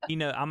 cause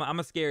I'm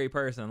a scary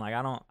person. Like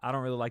I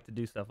don't really like to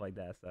do stuff like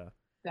that. So.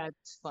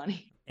 That's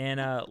funny. And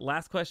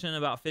last question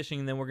about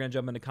fishing, then we're gonna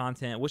jump into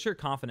content. What's your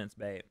confidence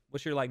bait?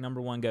 What's your like number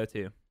one go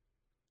to?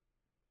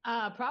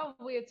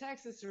 Probably a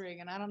Texas rig,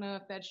 and I don't know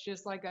if that's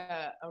just like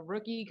a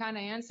rookie kind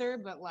of answer,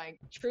 but like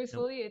Nope.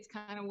 truthfully, it's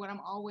kind of what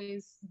I'm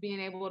always being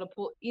able to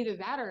pull, either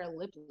that or a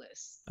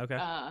lipless. Okay.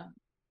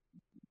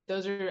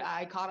 Those are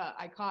I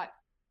caught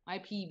my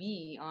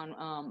PB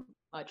on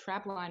a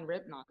trapline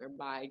rip knocker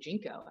by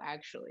Jinko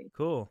actually.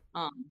 Cool.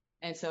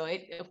 And so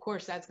it of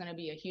course that's going to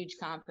be a huge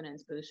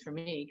confidence boost for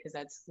me because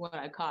that's what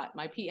I caught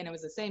my P, and it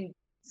was the same.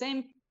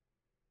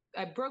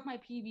 I broke my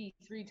PB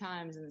 3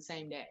 times in the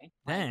same day.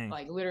 Dang.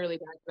 Like literally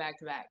back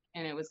to back.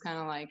 And it was kind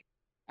of like,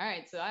 all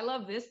right, so I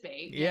love this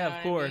bait. Yeah,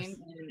 of course. I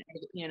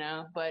mean?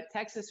 And, but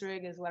Texas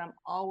rig is what I'm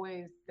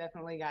always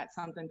definitely got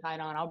something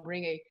tight on. I'll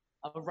bring a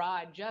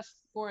rod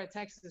just for a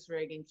Texas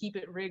rig and keep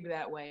it rigged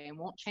that way and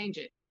won't change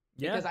it.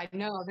 Yeah. Because I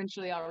know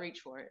eventually I'll reach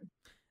for it.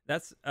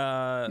 That's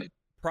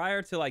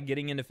prior to like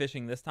getting into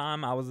fishing this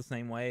time, I was the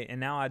same way. And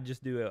now I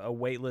just do a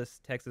weightless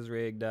Texas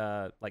rigged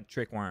like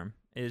trick worm.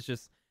 It's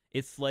just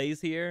it slays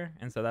here,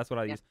 and so that's what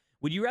I use.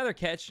 Would you rather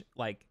catch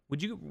like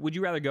would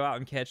you rather go out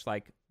and catch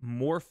like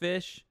more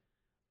fish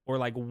or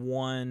like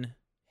one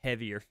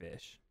heavier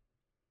fish?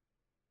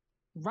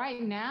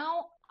 Right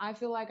now, I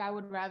feel like I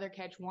would rather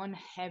catch one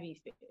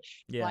heavy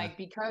fish. Yeah. Like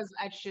because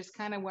that's just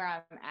kind of where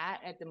I'm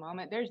at the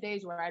moment. There's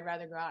days where I'd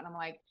rather go out and I'm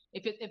like,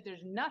 if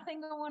there's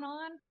nothing going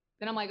on,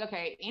 then I'm like,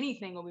 okay,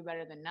 anything will be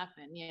better than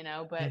nothing,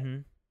 But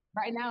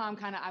right now, I'm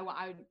kind of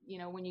I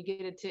when you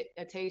get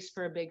a taste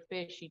for a big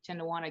fish, you tend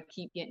to want to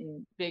keep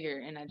getting bigger,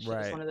 and it's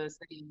just one of those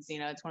things.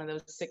 It's one of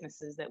those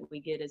sicknesses that we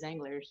get as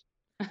anglers.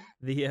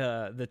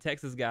 The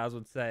Texas guys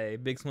would say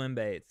big swim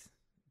baits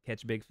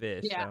catch big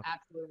fish. Yeah, so.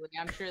 absolutely.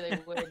 I'm sure they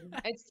would.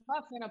 It's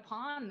tough in a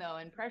pond though,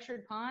 in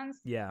pressured ponds.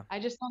 Yeah. I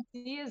just don't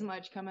see as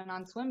much coming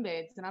on swim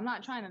baits, and I'm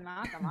not trying to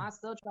knock them. I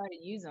still try to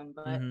use them,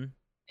 but.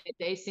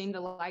 They seem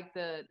to like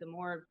the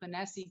more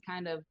finessey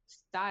kind of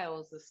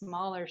styles, the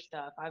smaller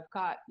stuff. I've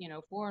caught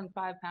 4 and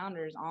 5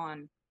 pounders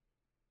on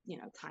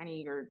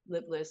tiny or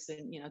lipless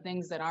and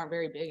things that aren't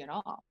very big at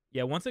all.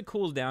 Yeah, once it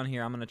cools down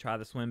here, I'm gonna try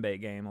the swim bait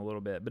game a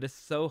little bit, but it's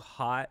so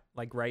hot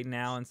like right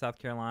now in South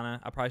Carolina.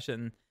 I probably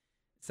shouldn't.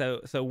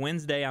 So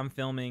Wednesday I'm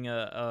filming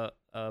a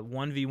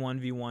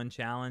 1v1v1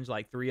 challenge.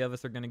 Like 3 of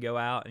us are gonna go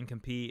out and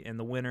compete, and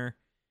the winner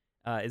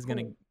is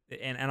gonna.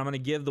 And I'm going to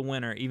give the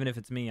winner, even if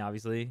it's me,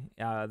 obviously,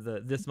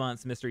 this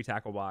month's mystery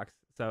tackle box.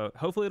 So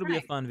hopefully it'll be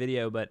a fun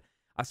video. But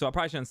so I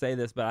probably shouldn't say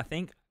this, but I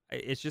think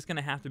it's just going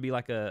to have to be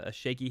like a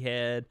shaky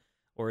head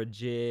or a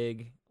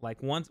jig.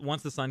 Like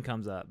once the sun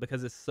comes up,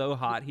 because it's so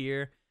hot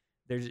here,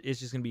 it's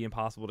just going to be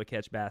impossible to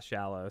catch bass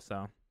shallow.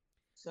 So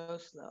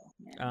slow,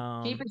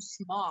 man. Keep it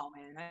small,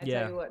 man. I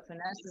tell you what,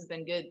 finesse has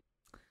been good.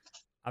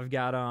 I've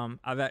got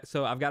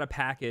a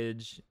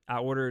package.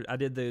 I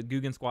did the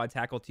Guggen Squad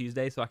Tackle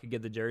Tuesday so I could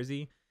get the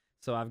jersey.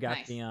 So I've got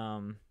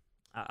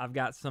I've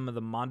got some of the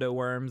Mondo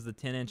worms, the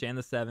 10-inch and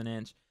the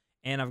 7-inch,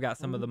 and I've got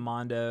some of the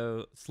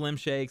Mondo Slim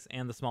Shakes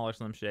and the smaller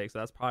Slim Shakes. So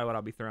that's probably what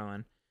I'll be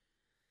throwing.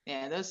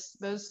 Yeah, those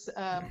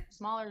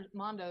smaller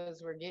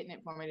Mondos were getting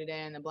it for me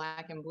today in the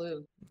black and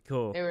blue.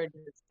 Cool. They were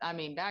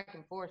just, back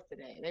and forth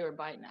today. They were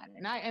biting at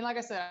it. And like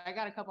I said, I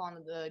got a couple on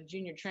the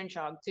junior trench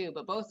hog too,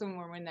 but both of them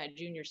were in that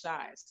junior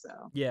size. So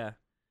yeah.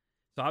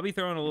 So I'll be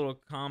throwing a little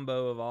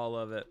combo of all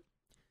of it.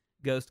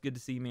 Ghost, good to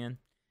see you, man.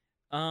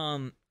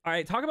 All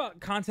right, talk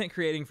about content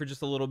creating for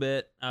just a little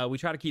bit. We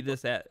try to keep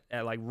this at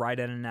like right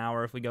at an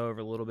hour. If we go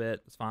over a little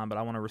bit, it's fine, but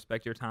I want to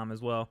respect your time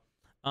as well.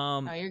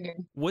 You're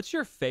good. What's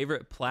your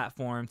favorite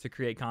platform to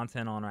create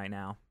content on right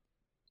now?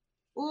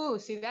 Ooh,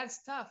 see,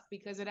 that's tough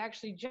because it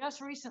actually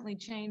just recently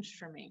changed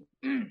for me.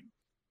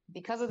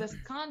 Because of this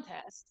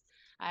contest,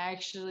 I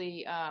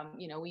actually,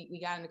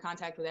 we got into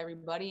contact with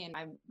everybody, and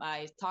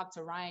I talked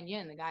to Ryan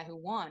Yin, the guy who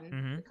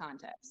won the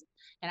contest,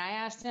 and I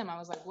asked him, I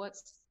was like,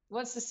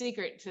 what's the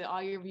secret to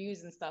all your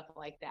views and stuff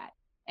like that?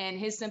 And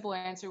his simple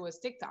answer was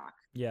TikTok.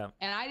 Yeah.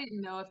 And I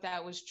didn't know if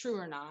that was true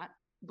or not,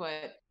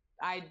 but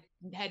I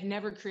had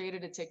never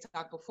created a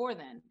TikTok before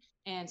then.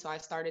 And so I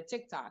started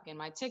TikTok, and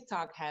my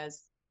TikTok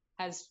has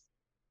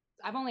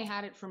I've only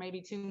had it for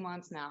maybe 2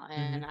 months now,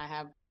 and I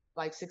have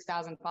like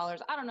 6,000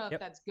 followers. I don't know if Yep.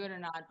 that's good or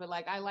not, but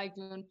like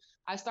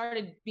I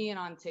started being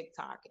on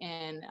TikTok,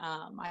 and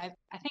I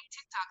think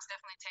TikTok's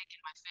definitely taken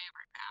my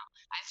favorite now.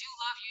 I do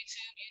love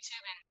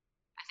YouTube, and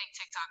I think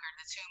TikTok are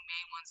the two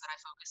main ones that I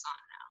focus on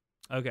now.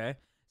 Okay.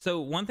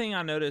 So one thing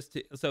I noticed,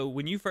 so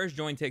when you first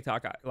joined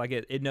TikTok,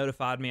 it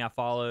notified me, I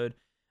followed.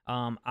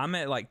 I'm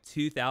at like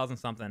 2,000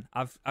 something.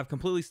 I've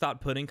completely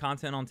stopped putting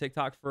content on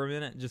TikTok for a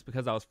minute just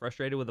because I was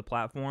frustrated with the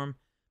platform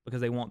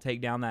because they won't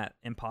take down that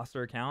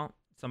imposter account.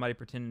 Somebody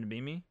pretending to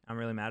be me. I'm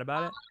really mad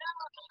about it.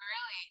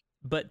 Really?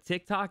 But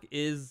TikTok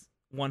is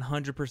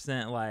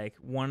 100% like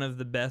one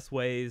of the best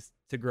ways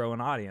to grow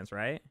an audience,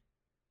 right?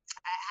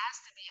 It has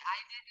to be. I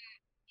didn't,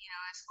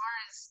 as far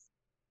as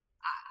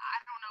I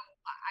don't know.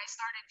 I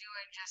started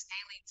doing just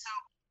daily. So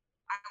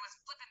I was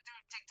flipping through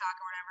TikTok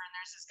or whatever, and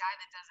there's this guy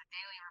that does a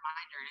daily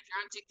reminder. And if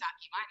you're on TikTok,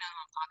 you might know who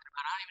I'm talking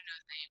about. I don't even know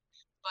his name,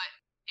 but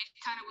it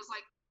kind of was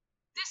like,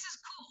 this is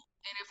cool.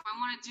 And if I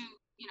want to do,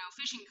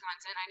 fishing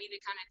content, I need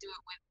to kind of do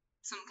it with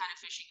some kind of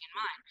fishing in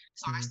mind.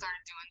 So I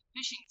started doing the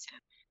fishing tip.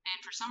 And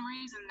for some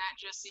reason, that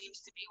just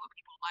seems to be what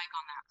people like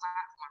on that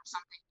platform,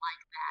 something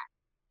like that.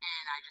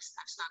 And I've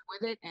stuck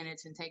with it, and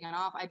it's been taken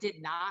off. I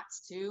did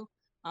knots too,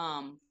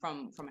 from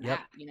an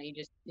app. You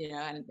just,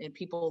 and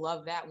people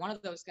love that. One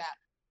of those got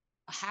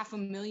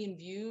 500,000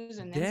 views,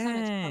 and then some.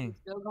 It's probably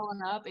still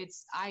going up.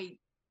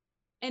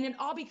 And it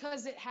all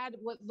because it had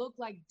what looked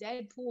like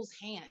Deadpool's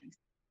hand.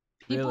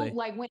 People Really?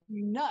 like went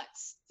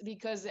nuts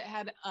because it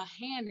had a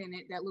hand in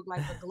it that looked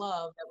like a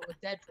glove that was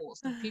Deadpool.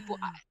 So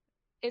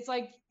it's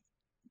like,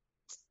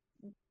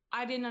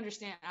 I didn't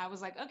understand. I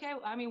was like, okay,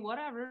 I mean,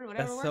 whatever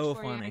That's works so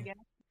for funny. you, I guess.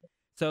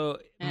 So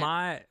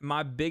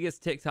my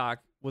biggest TikTok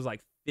was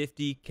like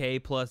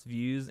 50K plus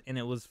views, and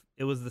it was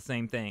the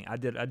same thing. I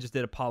just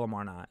did a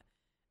Palomar knot.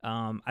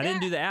 I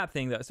didn't do the app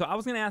thing though. So I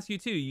was gonna ask you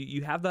too.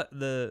 You have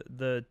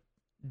the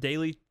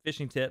daily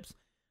fishing tips,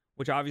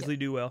 which obviously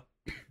do well,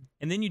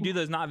 and then you do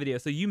those knot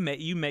videos. So you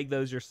make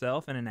those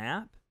yourself in an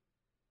app?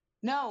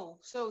 No,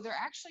 so they're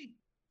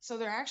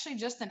actually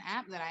just an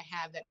app that I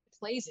have that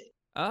plays it.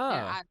 Oh.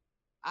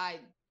 And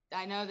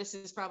I know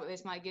this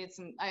might get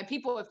some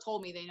people have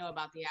told me they know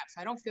about the app,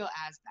 so I don't feel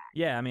as bad.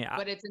 Yeah, I mean,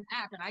 but it's an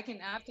app, and I've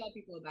told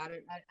people about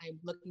it. I'm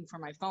looking for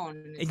my phone,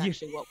 and it's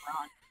actually what we're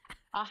on.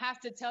 I'll have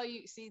to tell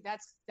you. See,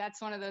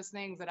 that's one of those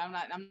things that I'm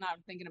not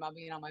thinking about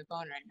being on my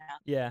phone right now.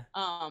 Yeah.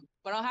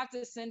 But I'll have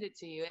to send it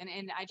to you,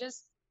 and I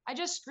just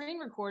screen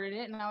recorded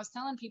it, and I was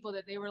telling people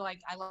that they were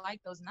like, I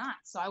like those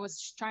knots, so I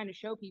was trying to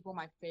show people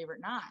my favorite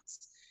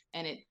knots,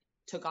 and it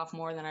took off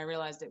more than I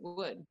realized it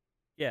would.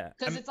 Yeah,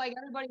 because it's like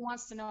everybody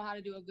wants to know how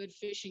to do a good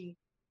fishing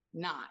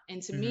knot,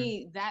 and to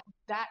me, that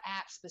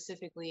app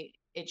specifically,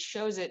 it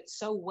shows it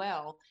so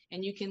well,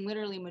 and you can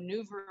literally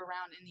maneuver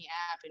around in the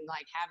app and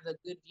like have the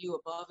good view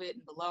above it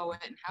and below it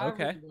and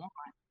however you want.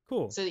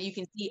 Cool. So that you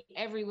can see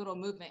every little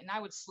movement, and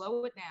I would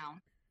slow it down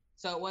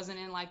so it wasn't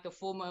in like the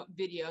full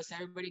video, so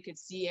everybody could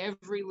see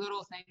every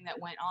little thing that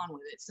went on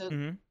with it. So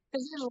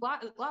because there's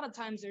a lot of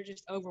times they're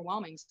just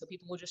overwhelming, so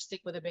people will just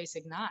stick with a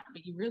basic knot.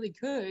 But you really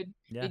could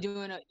be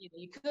doing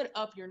you could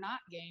up your knot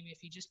game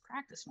if you just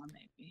practice one,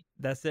 maybe.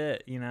 That's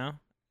it,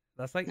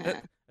 That's like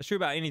that's true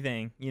about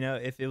anything.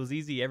 If it was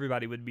easy,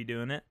 everybody would be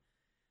doing it.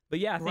 But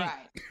yeah, I think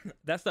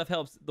that stuff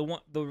helps. The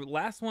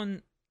last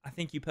one I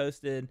think you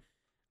posted,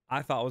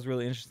 I thought was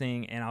really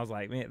interesting, and I was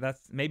like, man,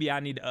 maybe I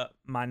need to up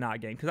my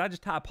knot game because I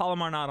just tie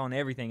Palomar knot on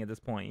everything at this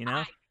point,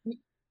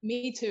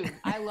 Me too.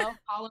 I love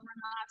Palomar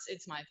knots.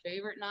 It's my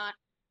favorite knot.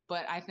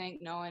 But I think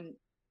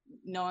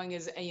knowing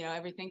is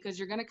everything, because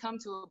you're going to come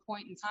to a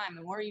point in time,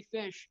 the more you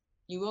fish,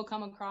 you will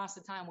come across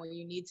a time where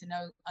you need to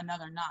know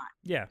another knot.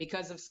 Yeah.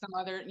 Because of some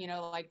other,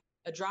 like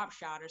a drop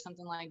shot or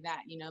something like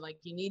that. Like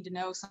you need to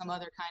know some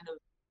other kind of,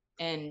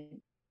 and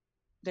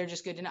they're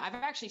just good to know. I've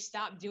actually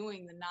stopped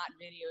doing the knot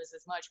videos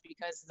as much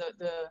because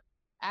the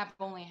app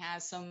only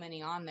has so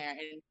many on there,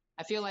 and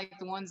I feel like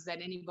the ones that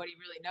anybody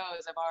really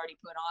knows I've already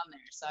put on there.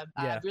 So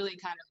I've really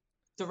kind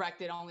of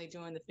directed only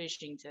doing the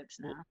fishing tips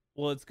now.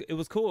 Well, it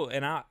was cool,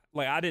 and I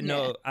didn't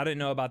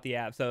know about the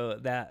app, so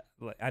that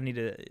I need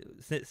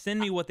to send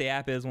me what the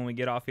app is when we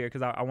get off here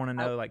because I want to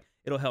know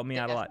it'll help me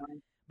out a lot.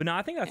 But no,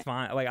 I think that's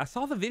fine. Like I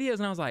saw the videos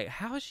and I was like,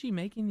 how is she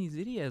making these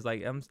videos?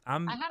 Like I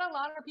had a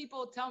lot of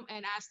people tell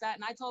and ask that,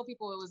 and I told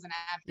people it was an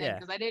app thing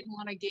because I didn't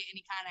want to get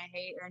any kind of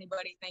hate or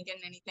anybody thinking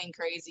anything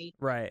crazy.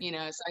 Right.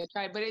 So I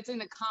tried, but it's in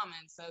the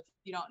comments. So if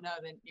you don't know,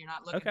 then you're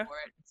not looking for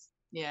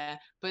it.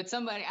 But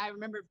I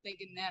remember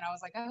thinking then, I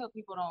was like, I hope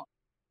people don't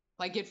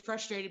like get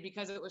frustrated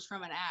because it was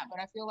from an app, but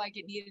I feel like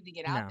it needed to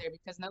get out there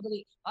because a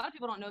lot of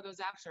people don't know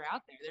those apps are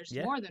out there. There's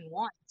more than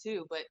one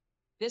too, but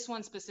this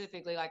one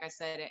specifically, like I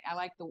said, I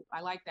like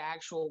the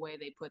actual way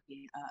they put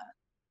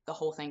the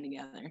whole thing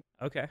together.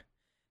 Okay.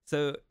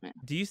 So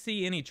do you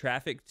see any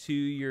traffic to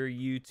your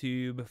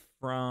YouTube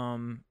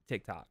from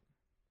TikTok?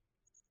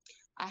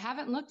 I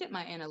haven't looked at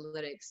my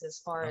analytics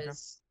as far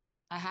as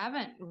I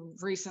haven't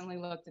recently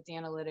looked at the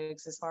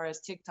analytics as far as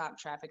TikTok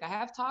traffic. I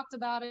have talked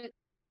about it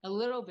a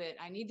little bit.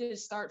 I need to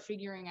start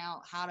figuring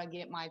out how to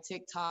get my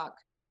TikTok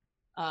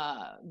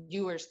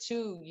viewers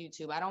to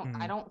YouTube. I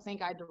Mm. don't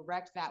think I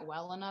direct that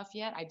well enough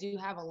yet. I do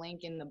have a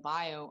link in the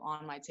bio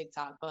on my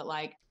TikTok, but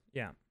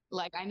Yeah.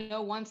 like I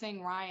know one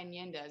thing Ryan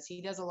Yin does.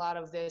 He does a lot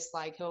of this.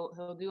 Like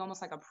he'll do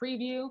almost like a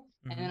preview,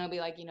 and then Mm-hmm. he'll be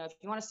like, if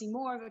you want to see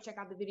more, go check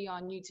out the video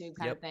on YouTube,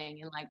 kind of Yep.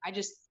 thing. And like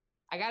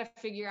I got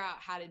to figure out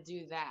how to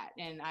do that.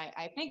 And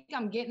I think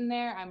I'm getting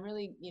there. I'm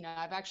really,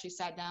 I've actually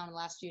sat down the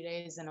last few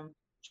days, and I'm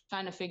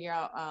trying to figure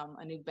out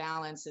a new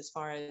balance as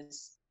far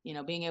as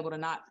being able to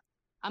not.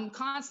 I'm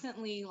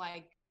constantly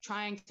like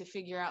trying to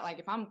figure out, like,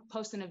 if I'm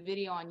posting a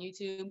video on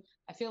YouTube,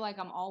 I feel like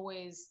I'm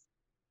always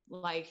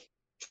like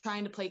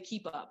trying to play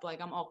keep up.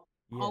 Like I'm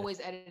Yes. always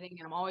editing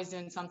and I'm always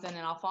doing something, and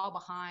I'll fall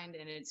behind,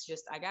 and it's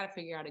just I got to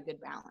figure out a good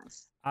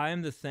balance. I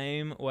am the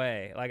same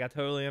way. Like I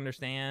totally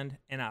understand,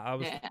 and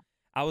Yeah.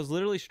 I was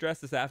literally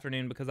stressed this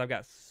afternoon because I've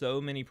got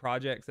so many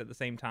projects at the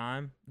same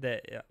time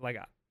that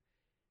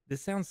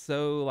this sounds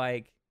so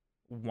like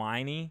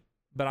whiny,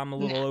 but I'm a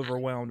little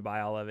overwhelmed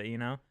by all of it, you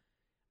know?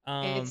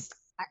 It's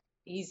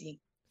easy.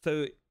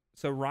 So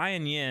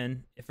Ryan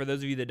Yin, for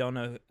those of you that don't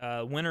know,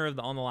 winner of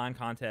the On the Line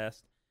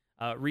contest,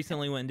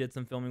 recently went and did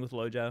some filming with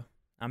Lojo.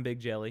 I'm big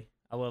jelly.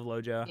 I love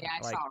Lojo. Yeah,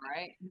 I saw,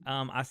 right?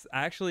 I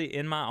actually,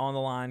 in my On the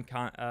Line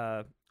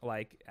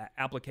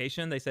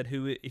application, they said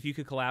if you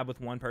could collab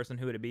with one person,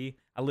 who would it be?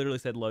 I literally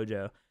said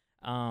Lojo.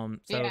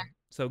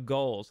 So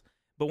goals.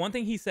 But one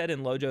thing he said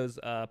in Lojo's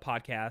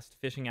podcast,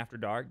 Fishing After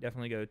Dark,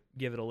 definitely go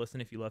give it a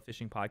listen if you love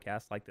fishing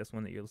podcasts like this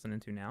one that you're listening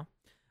to now.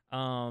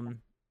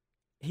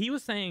 He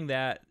was saying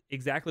that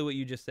exactly what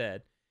you just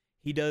said.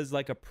 He does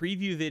like a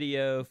preview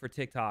video for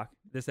TikTok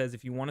that says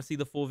if you want to see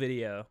the full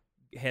video,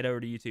 head over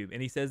to YouTube.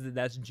 And he says that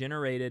that's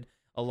generated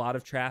a lot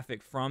of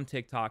traffic from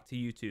TikTok to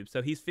YouTube.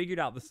 So he's figured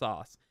out the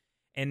sauce.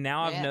 And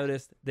now I've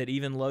noticed that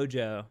even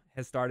Lojo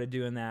has started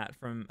doing that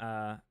from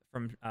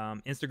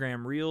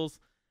Instagram Reels.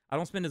 I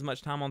don't spend as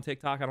much time on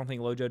TikTok. I don't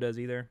think Lojo does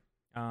either.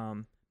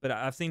 But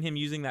I've seen him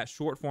using that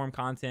short form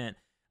content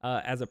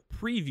as a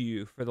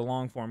preview for the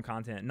long form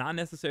content. Not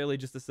necessarily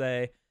just to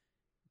say,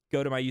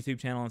 go to my YouTube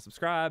channel and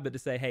subscribe, but to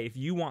say, hey, if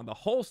you want the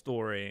whole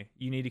story,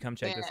 you need to come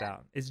check this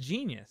out. It's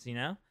genius, you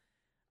know?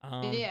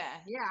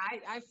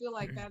 I feel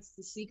like that's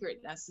the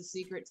secret. That's the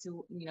secret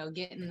to,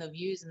 getting the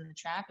views and the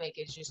traffic,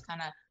 is just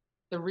kind of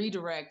the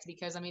redirect.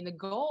 Because I mean, the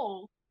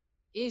goal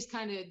is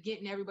kind of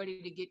getting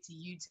everybody to get to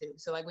YouTube.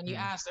 So like when you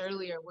asked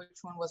earlier which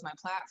one was my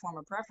platform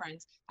of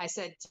preference, I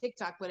said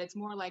TikTok, but it's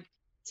more like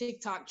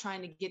TikTok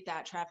trying to get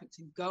that traffic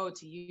to go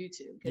to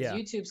YouTube, because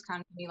YouTube's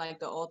kind of like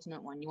the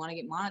ultimate one. You want to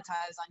get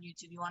monetized on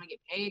YouTube. You want to get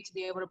paid to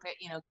be able to pay,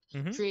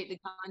 create the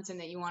content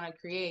that you want to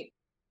create.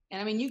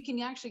 And I mean, you can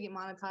actually get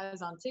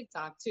monetized on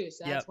TikTok too.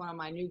 So that's one of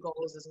my new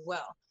goals as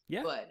well.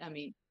 Yeah. But I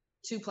mean,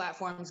 2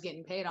 platforms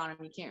getting paid on them,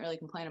 you can't really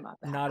complain about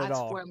that. Not at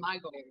all. That's where my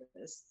goal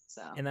is.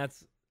 So. And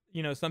that's,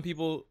 some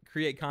people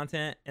create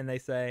content and they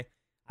say,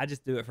 I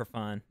just do it for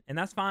fun. And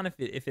that's fine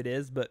if it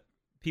is, but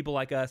people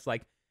like us,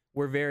 like,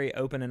 we're very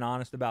open and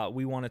honest about,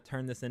 we want to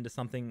turn this into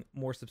something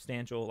more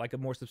substantial, like a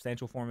more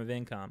substantial form of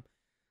income.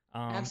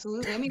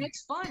 Absolutely. I mean,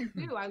 it's fun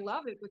too. I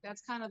love it, but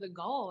that's kind of the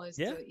goal, is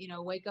to,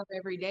 wake up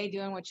every day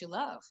doing what you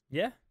love.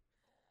 Yeah.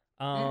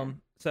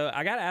 So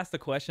I got asked a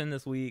question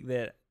this week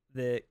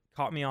that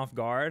caught me off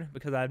guard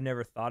because I've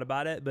never thought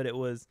about it, but it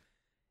was,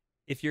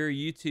 if your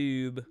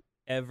YouTube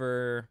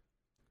ever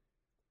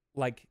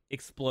like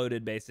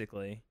exploded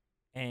basically,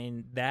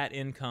 and that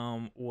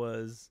income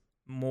was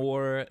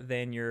more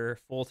than your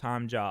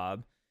full-time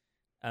job,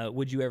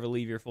 would you ever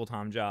leave your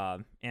full-time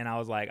job? And I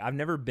was like, I've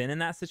never been in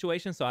that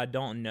situation, so I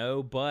don't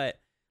know, but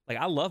like,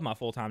 I love my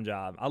full-time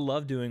job. I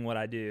love doing what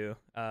I do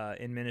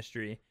in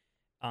ministry.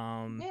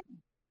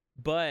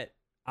 But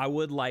I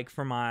would like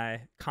for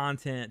my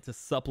content to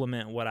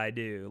supplement what I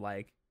do,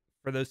 like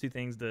for those two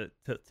things to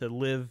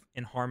live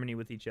in harmony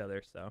with each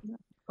other. So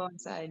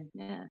coincide.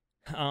 Yeah.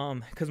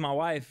 Because my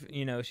wife,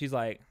 she's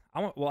like,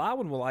 I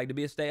would like to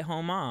be a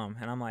stay-at-home mom.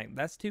 And I'm like,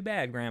 that's too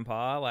bad,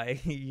 Grandpa. Like,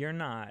 you're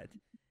not.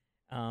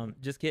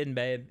 Just kidding,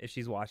 babe. If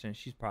she's watching,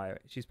 she's probably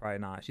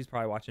not. She's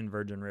probably watching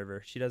Virgin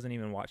River. She doesn't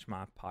even watch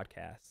my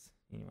podcasts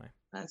anyway.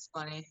 That's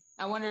funny.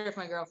 I wonder if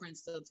my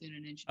girlfriend's still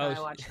tuning in. She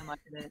probably watched so much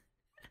of it.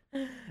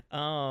 Fine.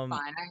 All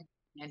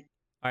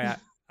right.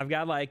 I've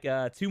got like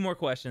 2 more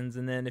questions,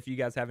 and then if you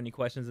guys have any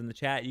questions in the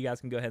chat, you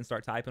guys can go ahead and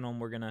start typing them.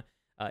 We're gonna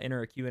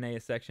enter a Q&A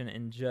section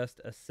in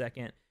just a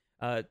second.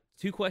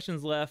 2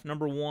 questions left.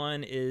 Number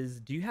 1 is,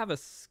 do you have a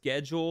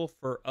schedule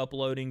for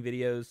uploading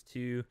videos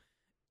to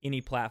any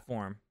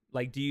platform?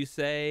 Like, do you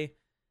say,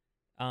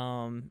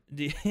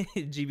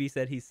 GB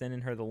said he's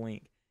sending her the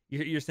link.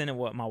 You're sending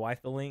what, my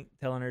wife the link,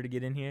 telling her to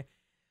get in here?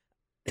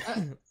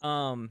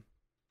 Or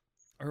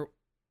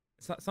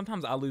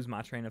sometimes I lose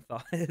my train of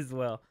thought as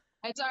well.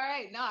 It's all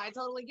right. No, I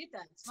totally get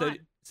that. It's fine.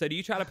 So do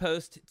you try to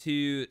post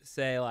to,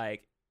 say,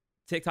 like,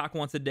 TikTok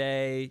once a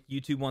day,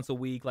 YouTube once a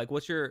week? Like,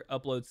 what's your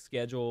upload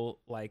schedule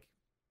like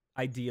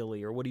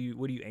ideally, or what do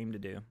you aim to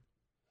do?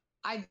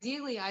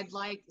 Ideally,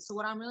 so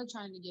what I'm really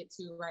trying to get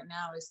to right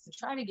now is to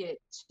try to get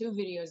 2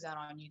 videos out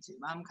on YouTube.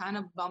 I'm kind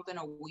of bumping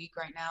a week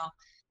right now.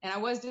 And I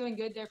was doing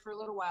good there for a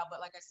little while, but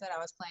like I said, I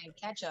was playing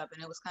catch up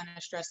and it was kind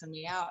of stressing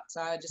me out.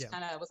 So I just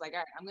kind of was like, all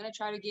right, I'm going to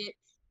try to get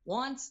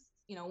one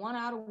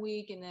out a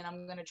week, and then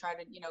I'm going to try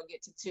to,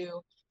 get to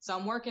 2. So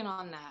I'm working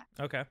on that.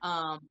 Okay.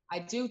 I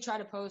do try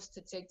to post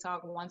to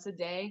TikTok once a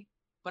day,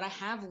 but I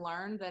have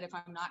learned that if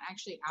I'm not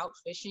actually out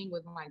fishing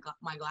with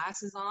my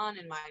glasses on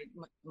and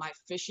my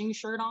fishing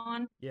shirt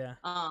on,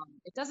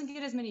 it doesn't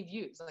get as many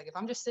views. Like if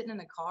I'm just sitting in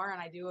the car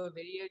and I do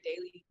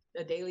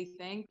a daily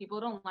thing,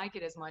 people don't like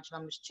it as much if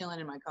I'm just chilling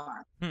in my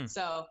car.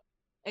 So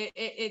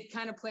it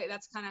kind of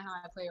that's kind of how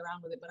I play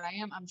around with it. But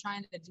I'm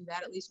trying to do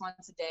that at least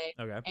once a day.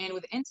 Okay. And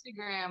with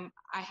Instagram,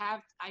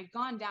 I've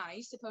gone down. I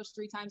used to post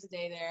 3 times a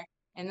day there,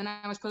 and then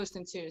I was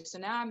posting 2. So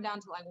now I'm down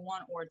to like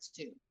 1 or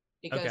 2.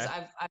 Because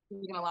I've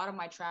taken a lot of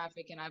my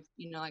traffic, and I've,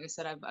 like I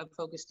said, I've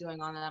focused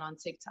doing on that on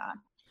TikTok.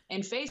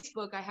 And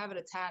Facebook, I have it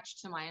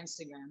attached to my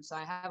Instagram. So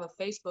I have a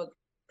Facebook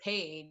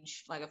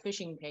page, like a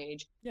fishing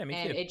page. Yeah, me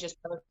and too. it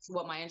just posts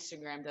what my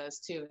Instagram does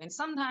too. And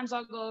sometimes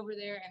I'll go over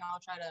there and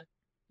I'll try to,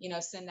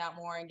 send out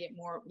more and get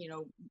more,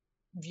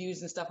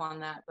 views and stuff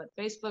on that. But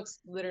Facebook's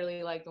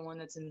literally like the one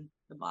that's in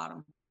the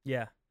bottom.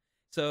 Yeah.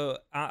 So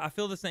I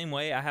feel the same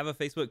way. I have a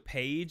Facebook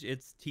page.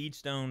 It's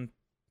Teachstone.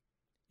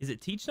 Is it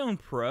Teachstone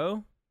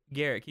Pro?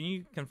 Garrett, can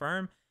you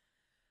confirm?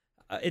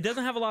 It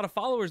doesn't have a lot of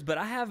followers, but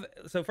I have.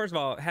 So first of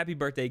all, happy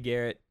birthday,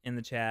 Garrett, in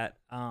the chat.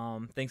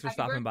 Thanks for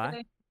stopping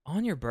by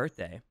on your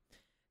birthday.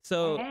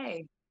 So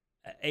hey.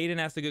 Aiden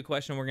asked a good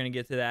question. We're going to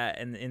get to that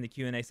in the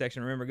Q&A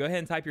section. Remember, go ahead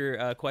and type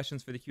your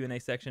questions for the Q&A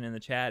section in the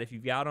chat if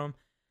you've got them.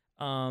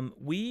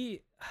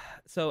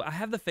 So I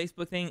have the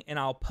Facebook thing, and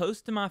I'll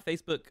post to my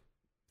Facebook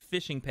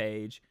fishing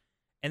page,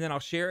 and then I'll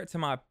share it to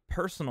my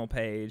personal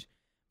page,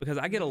 because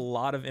I get a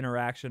lot of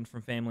interaction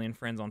from family and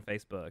friends on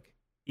Facebook.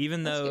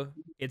 Even though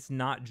it's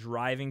not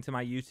driving to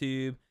my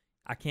YouTube,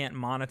 I can't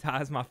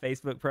monetize my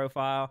Facebook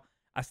profile,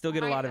 I still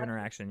get a lot of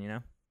interaction,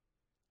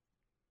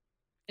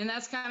 And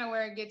that's kind of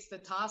where it gets the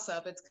toss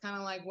up. It's kind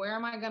of like, where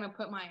am I going to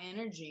put my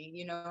energy?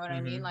 You know what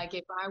I mean? Like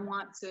if I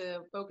want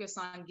to focus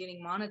on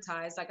getting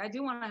monetized, like I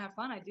do want to have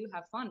fun. I do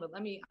have fun, but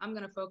I'm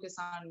going to focus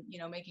on,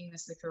 making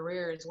this a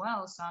career as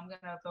well. So I'm going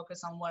to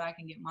focus on what I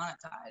can get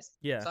monetized.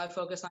 Yeah. So I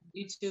focus on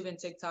YouTube and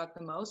TikTok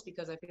the most,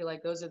 because I feel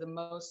like those are the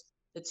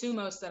 2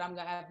 most that I'm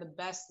going to have the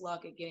best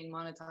luck at getting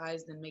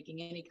monetized and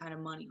making any kind of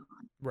money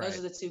on. Right. Those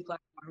are the 2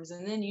 platforms.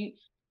 And then you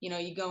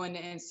go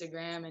into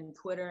Instagram and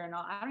Twitter and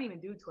all. I don't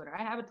even do Twitter.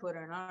 I have a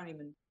Twitter and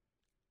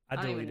I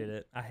deleted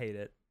it. I hate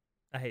it.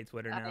 I hate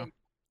Twitter now.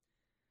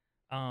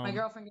 My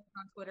girlfriend gets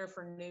on Twitter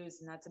for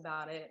news, and that's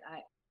about it.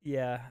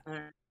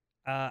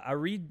 I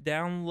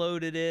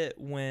re-downloaded it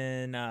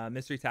when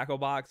Mystery Tackle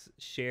Box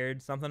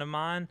shared something of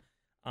mine,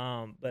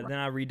 but then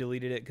I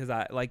re-deleted it because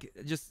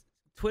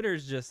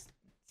Twitter's just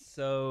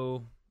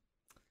so.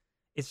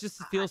 It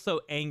just feels so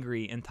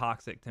angry and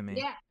toxic to me.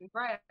 Yeah,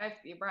 right.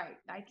 Right.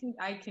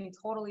 I can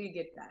totally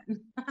get that.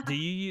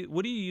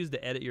 What do you use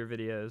to edit your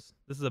videos?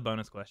 This is a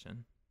bonus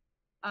question.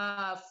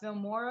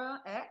 Filmora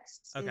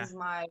X is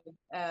my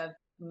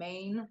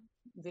main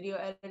video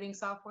editing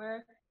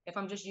software. If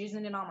I'm just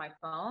using it on my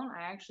phone,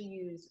 I actually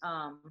use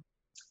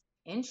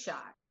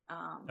InShot.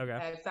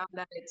 I found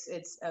that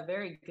it's a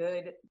very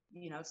good,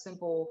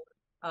 simple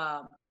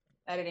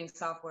editing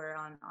software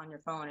on your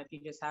phone. If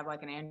you just have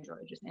like an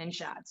Android, just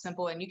InShot,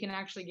 simple, and you can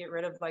actually get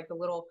rid of like the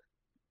little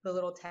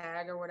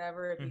tag or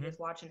whatever if you just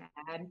watch an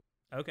ad.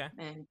 Okay.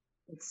 And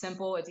it's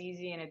simple, it's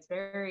easy, and it's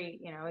very,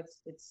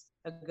 it's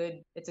a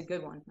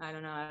good one. I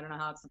don't know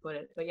how else to put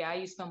it, but yeah, I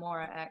use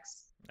Filmora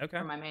X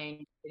for my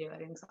main video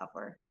editing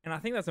software. And I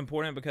think that's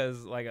important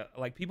because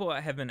like people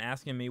have been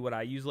asking me what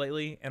I use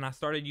lately, and I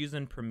started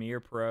using Premiere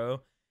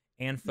Pro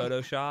and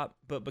Photoshop,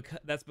 but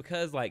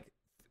because like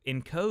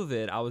in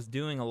COVID, I was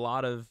doing a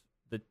lot of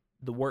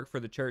the work for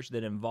the church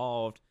that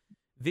involved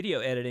video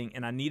editing,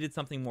 and I needed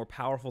something more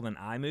powerful than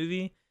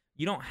iMovie.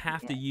 You don't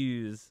have to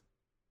use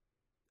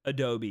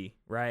Adobe,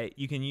 right?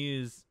 You can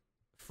use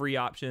free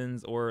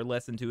options or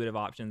less intuitive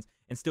options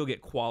and still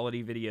get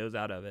quality videos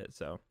out of it.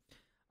 So,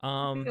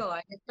 I feel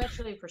like,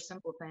 especially for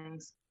simple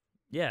things.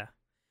 Yeah.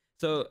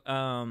 So,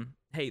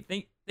 hey,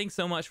 thanks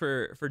so much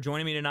for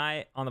joining me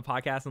tonight on the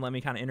podcast and let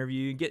me kind of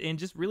interview you, and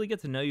just really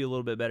get to know you a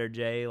little bit better,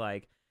 Jay.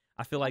 Like,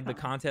 I feel like the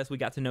contest, we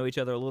got to know each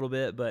other a little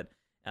bit, but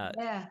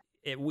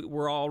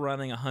we're all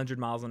running 100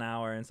 miles an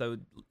hour, and so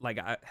like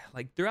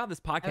throughout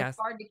this podcast, it's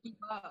hard to keep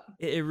up.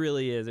 It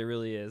really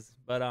is.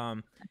 But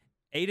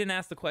Aiden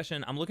asked the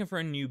question: I'm looking for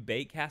a new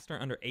bait caster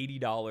under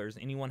 $80.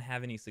 Anyone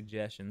have any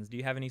suggestions? Do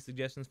you have any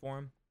suggestions for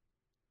him?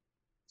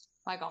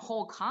 Like a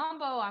whole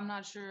combo, I'm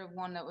not sure of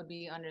one that would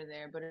be under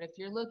there. But if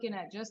you're looking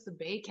at just the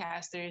bait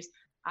casters,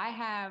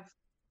 I'm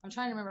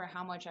trying to remember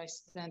how much I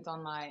spent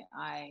on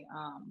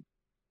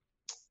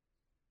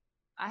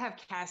I have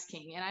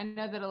KastKing, and I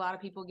know that a lot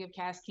of people give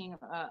KastKing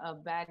a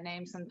bad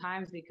name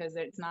sometimes because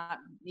it's not,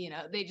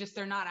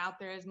 they're not out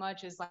there as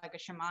much as like a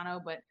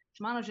Shimano, but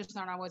Shimano's just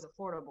aren't always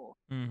affordable.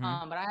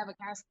 Mm-hmm. But I have a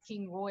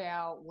KastKing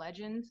Royale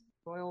Legend,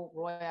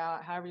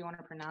 Royale, however you want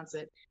to pronounce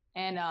it.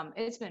 And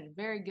it's been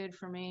very good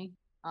for me.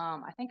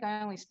 I think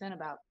I only spent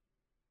about,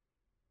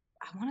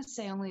 I want to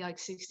say only like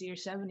 $60 or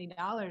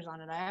 $70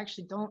 on it. I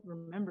actually don't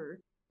remember.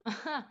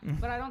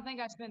 But I don't think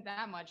I spent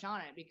that much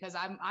on it because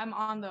I'm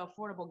on the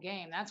affordable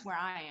game. That's where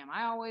I am.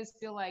 I always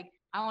feel like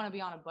I want to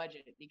be on a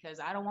budget because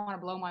I don't want to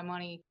blow my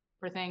money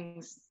for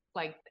things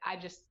like I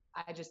just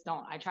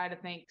don't. I try to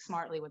think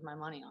smartly with my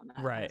money on that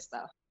kind of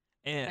stuff.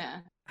 And yeah.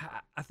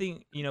 I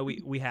think, you know,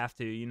 we have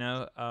to, you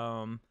know,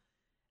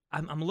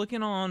 I'm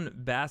looking on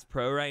Bass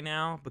Pro right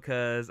now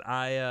because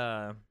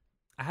I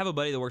have a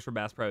buddy that works for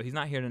Bass Pro. He's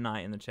not here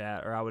tonight in the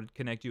chat, or I would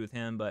connect you with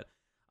him. But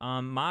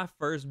my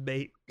first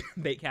bait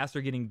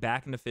caster getting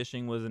back into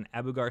fishing was an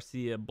Abu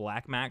Garcia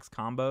Black Max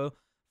combo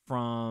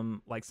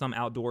from like some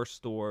outdoor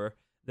store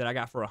that I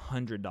got for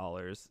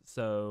 $100.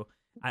 So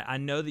I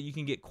know that you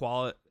can get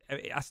quality.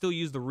 I still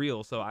use the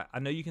reel, so I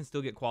know you can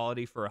still get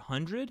quality for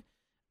 $100.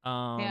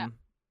 Yeah.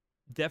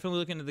 Definitely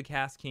look into the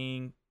Cast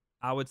King.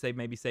 I would say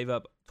maybe save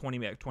up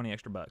 20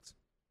 extra bucks.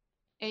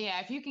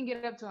 Yeah, if you can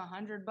get up to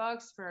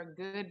 $100 for a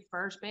good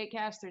first bait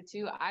caster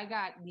too. I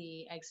got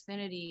the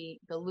Xfinity,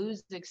 the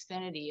Lose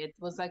Xfinity. It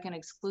was like an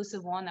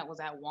exclusive one that was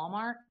at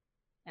Walmart,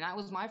 and that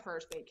was my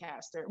first bait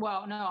caster.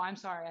 Well, no, I'm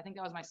sorry. I think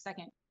that was my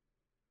second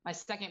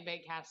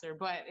bait caster,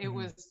 but it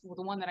was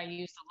the one that I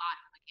used a lot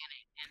in the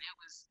beginning, and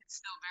it's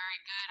still very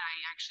good. I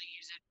actually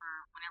use it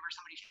for whenever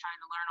somebody's trying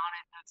to learn on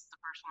it. That's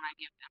the first one I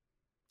give them.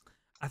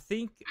 I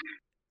think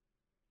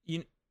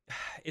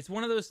it's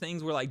one of those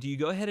things where, like, do you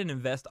go ahead and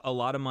invest a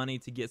lot of money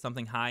to get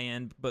something high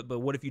end, but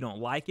what if you don't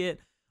like it?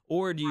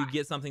 Or do you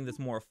get something that's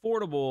more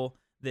affordable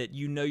that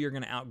you know you're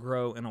going to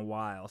outgrow in a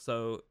while?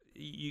 So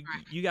you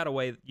got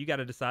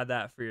to decide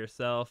that for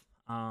yourself.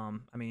 I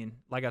mean,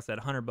 like I said,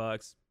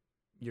 $100,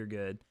 you're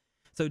good.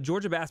 So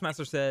Georgia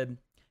Bassmaster said,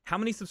 how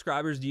many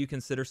subscribers do you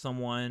consider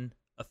someone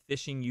a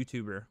fishing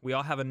YouTuber? We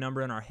all have a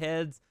number in our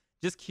heads.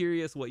 Just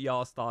curious what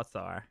y'all's thoughts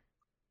are.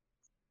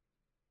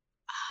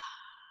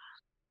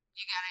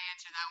 You got to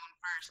answer that one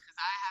first because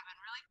I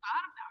haven't really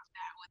thought about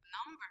that with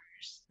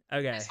numbers.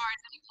 Okay. As far as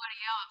anybody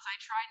else, I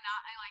try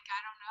not, I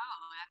don't know.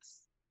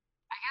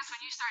 I guess when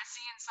you start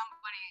seeing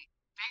somebody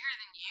bigger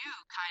than you,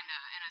 kind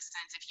of, in a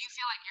sense, if you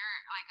feel like you're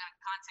like a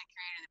content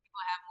creator that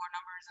people have more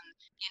numbers and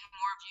getting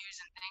more views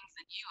and things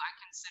than you, I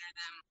consider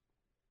them,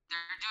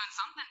 they're doing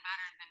something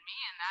better than me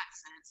in that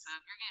sense. So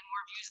if you're getting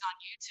more views on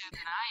YouTube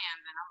than I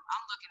am, then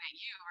I'm looking at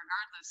you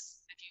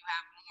regardless if you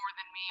have more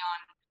than me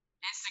on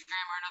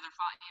Instagram or another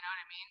follow, you know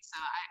what I mean?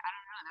 So I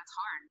don't know, that's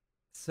hard.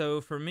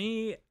 So for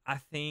me, I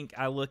think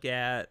I look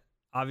at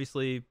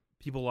obviously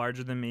people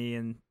larger than me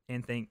and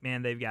think,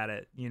 man, they've got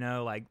it, you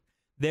know, like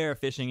they're a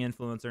fishing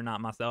influencer, not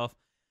myself.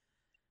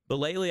 But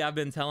lately I've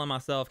been telling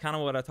myself kind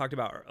of what I talked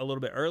about a little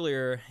bit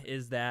earlier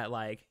is that,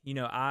 like, you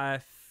know,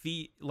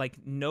 like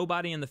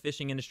nobody in the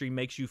fishing industry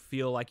makes you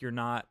feel like you're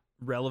not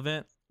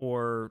relevant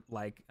or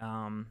like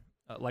a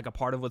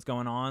part of what's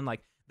going on.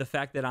 Like the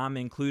fact that I'm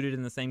included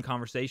in the same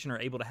conversation or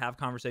able to have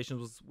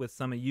conversations with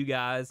some of you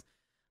guys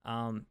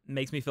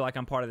makes me feel like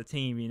I'm part of the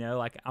team, you know,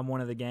 like I'm one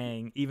of the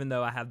gang, even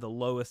though I have the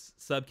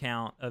lowest sub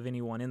count of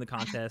anyone in the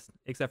contest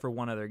except for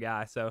one other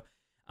guy. So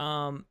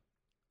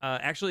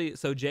actually,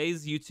 so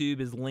Jay's YouTube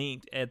is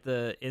linked at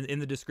in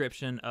the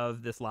description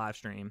of this live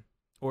stream,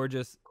 or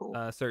just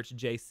search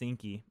Jay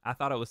Sinky. I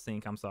thought it was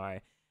Sink. I'm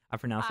sorry. I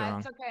pronounced it wrong.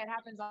 It's okay. It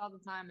happens all the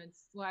time.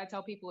 It's what I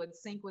tell people.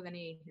 It's Sink with an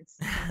E. It's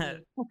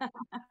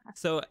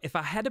So if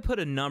I had to put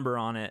a number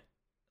on it,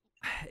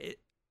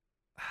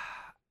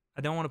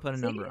 I don't want to put a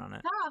number on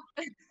it.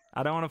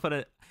 I don't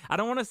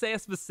want to say a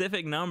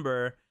specific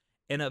number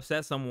and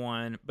upset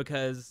someone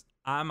because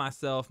I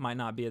myself might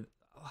not be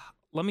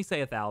let me say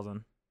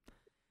 1,000,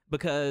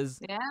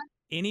 because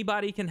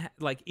anybody can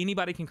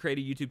create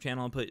a YouTube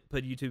channel and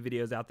put YouTube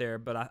videos out there.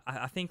 But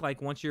I think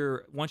like once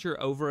you're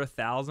over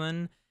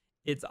 1,000,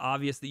 it's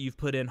obvious that you've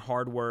put in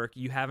hard work.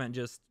 You haven't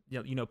just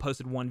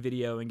posted one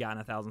video and gotten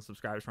 1,000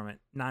 subscribers from it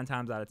 9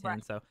 times out of 10.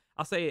 Right. So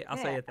I'll say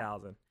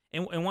 1,000.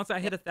 And once I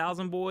hit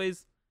 1,000,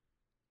 boys,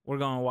 we're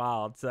going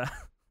wild. So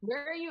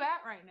where are you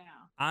at right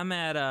now? I'm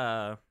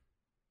at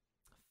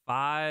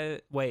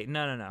 5. Wait,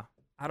 no.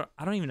 I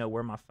don't even know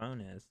where my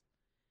phone is.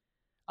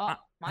 Oh,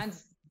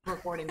 mine's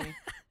recording me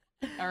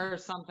or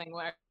something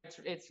where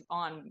it's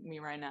on me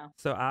right now.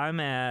 So I'm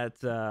at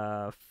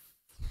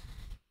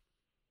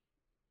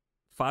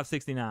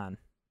 569.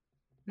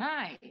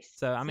 Nice.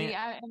 So I mean,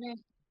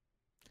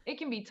 it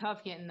can be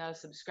tough getting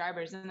those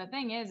subscribers, and the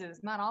thing is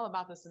it's not all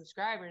about the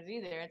subscribers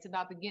either. It's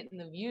about getting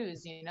the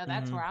views. You know,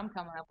 that's where I'm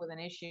coming up with an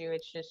issue.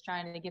 It's just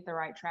trying to get the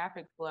right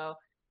traffic flow,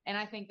 and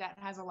I think that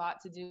has a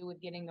lot to do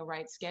with getting the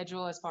right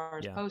schedule as far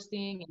as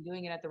posting and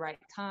doing it at the right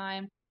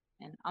time.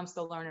 And I'm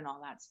still learning all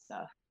that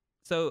stuff.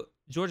 So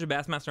Georgia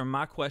Bassmaster,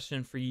 my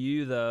question for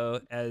you though,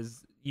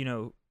 as you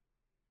know,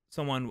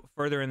 someone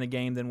further in the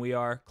game than we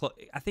are,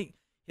 I think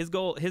his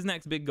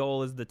next big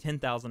goal is the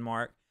 10,000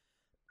 mark.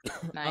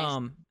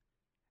 Nice.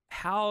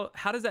 How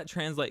does that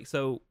translate?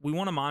 So we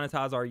want to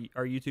monetize our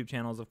YouTube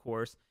channels, of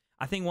course.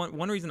 I think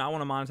one reason I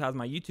want to monetize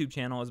my YouTube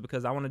channel is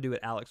because I want to do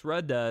what Alex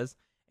Rudd does,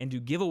 and do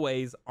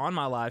giveaways on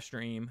my live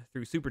stream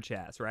through super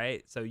chats,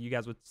 right? So you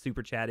guys would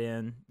super chat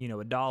in,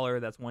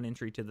 $1. That's one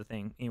entry to the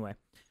thing. Anyway,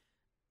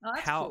 Oh,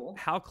 that's cool.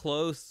 how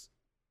close?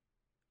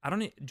 I don't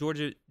know,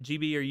 Georgia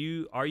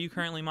GB. Are you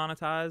currently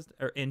monetized?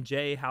 And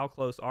Jay, how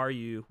close are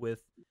you with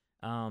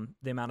the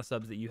amount of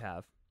subs that you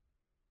have?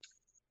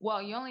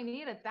 Well, you only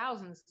need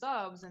 1,000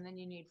 subs, and then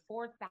you need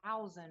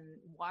 4,000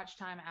 watch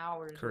time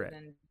hours. Correct.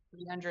 Within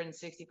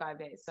 365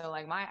 days. So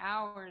like my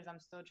hours, I'm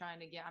still trying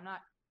to get.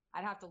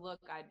 I'd have to look.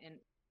 And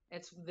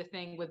it's the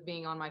thing with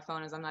being on my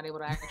phone is I'm not able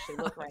to actually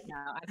look right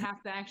now. I'd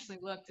have to actually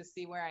look to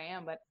see where I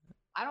am, but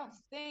I don't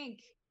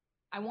think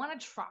I want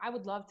to try. I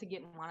would love to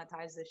get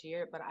monetized this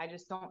year, but I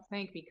just don't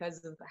think,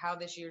 because of how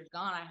this year's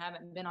gone, I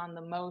haven't been on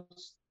the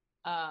most,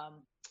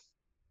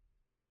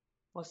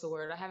 what's the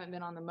word? I haven't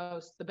been on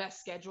the best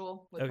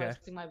schedule with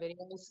posting my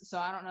videos. So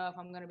I don't know if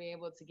I'm going to be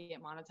able to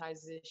get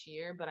monetized this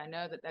year, but I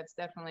know that that's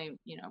definitely,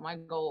 my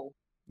goal.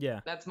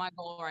 Yeah. That's my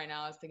goal right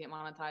now, is to get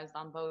monetized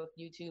on both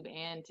YouTube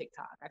and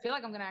TikTok. I feel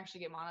like I'm going to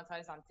actually get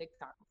monetized on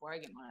TikTok before I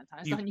get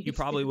monetized on YouTube. You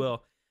probably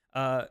will.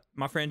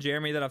 My friend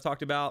Jeremy that I've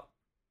talked about,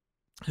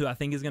 who I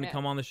think is going to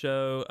come on the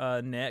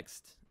show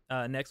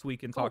next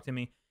week and talk to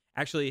me.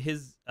 Actually,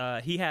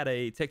 he had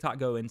a TikTok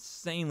go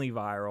insanely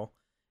viral,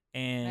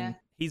 and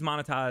he's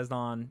monetized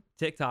on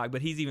TikTok,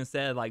 but he's even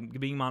said like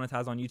being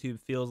monetized on YouTube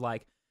feels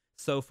like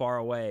so far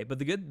away. But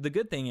the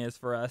good thing is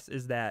for us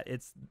is that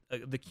it's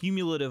the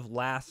cumulative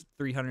last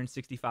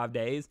 365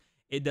 days.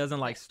 It doesn't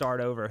like start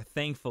over,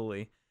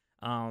 thankfully.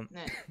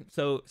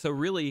 So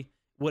really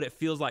what it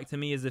feels like to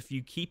me is if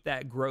you keep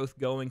that growth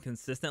going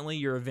consistently,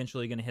 you're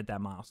eventually going to hit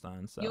that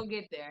milestone. So you'll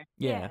get there.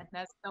 Yeah,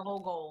 that's the whole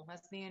goal.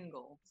 That's the end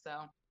goal.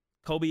 So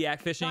Colby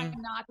Yak Fishing. Trying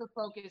not to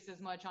focus as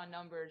much on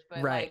numbers,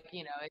 but like,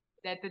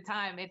 at the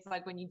time, it's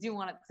like when you do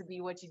want it to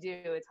be what you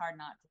do, it's hard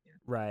not to do.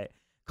 Right.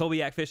 Colby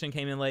Yak Fishing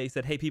came in late. He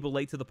said, "Hey, people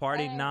late to the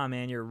party." Hey. Nah,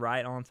 man, you're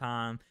right on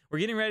time. We're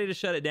getting ready to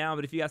shut it down,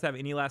 but if you guys have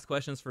any last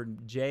questions for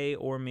Jay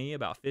or me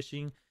about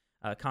fishing,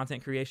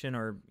 content creation,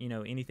 or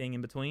anything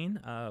in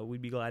between,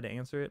 we'd be glad to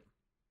answer it.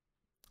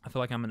 I feel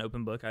like I'm an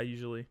open book. I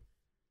usually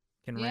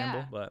can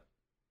ramble, but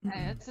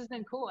this has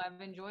been cool.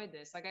 I've enjoyed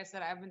this. Like I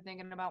said, I've been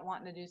thinking about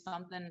wanting to do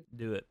something.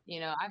 Do it.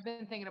 I've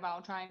been thinking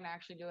about trying to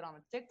actually do it on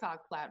the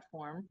TikTok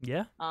platform.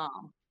 Yeah.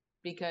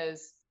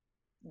 Because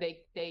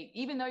they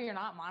even though you're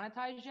not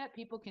monetized yet,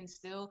 people can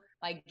still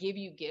like give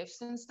you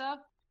gifts and stuff.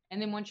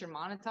 And then once you're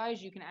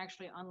monetized, you can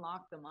actually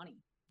unlock the money.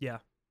 Yeah.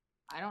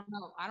 I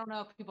don't know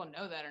if people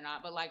know that or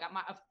not, but like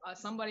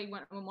somebody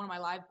went on one of my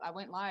live. I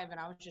went live and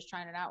I was just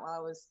trying it out while I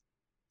was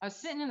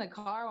sitting in the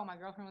car while my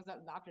girlfriend was at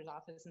the doctor's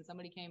office, and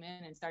somebody came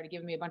in and started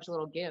giving me a bunch of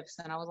little gifts.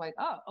 And I was like,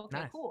 oh, okay,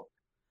 nice. Cool.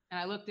 And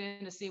I looked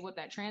in to see what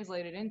that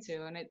translated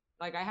into. And it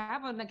like, I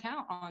have an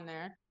account on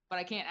there, but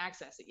I can't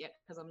access it yet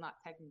because I'm not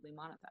technically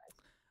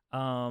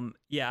monetized.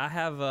 Yeah, I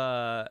have,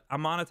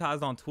 I'm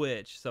monetized on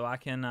Twitch, so I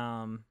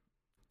can,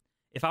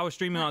 if I was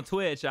streaming on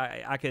Twitch,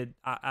 I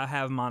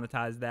have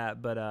monetized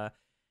that, but,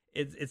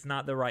 it's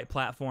not the right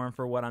platform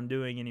for what I'm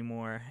doing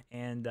anymore.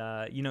 And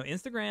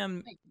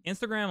Instagram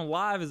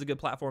Live is a good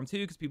platform too,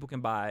 because people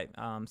can buy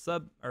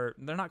or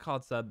they're not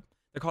called sub,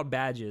 they're called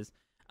badges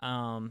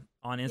on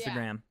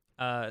Instagram.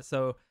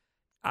 So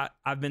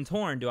I've been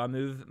torn. Do I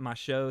move my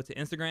show to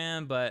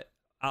Instagram? But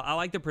I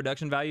like the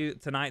production value.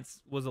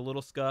 Tonight's was a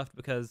little scuffed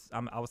because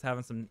I was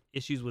having some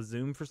issues with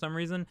Zoom for some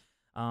reason,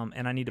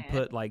 and I need to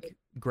put like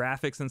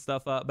graphics and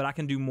stuff up. But I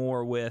can do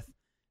more with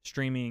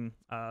streaming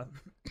to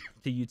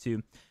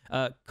YouTube.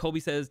 Colby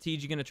says, "Tej,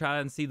 you gonna try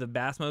and see the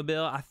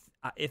Bassmobile?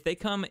 If they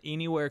come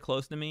anywhere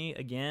close to me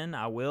again,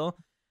 I will.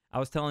 I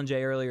was telling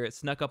Jay earlier, it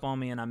snuck up on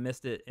me and I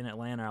missed it in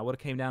Atlanta. I would have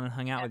came down and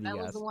hung out with you guys.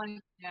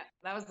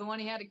 That was the one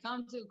he had to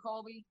come to,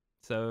 Colby.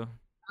 So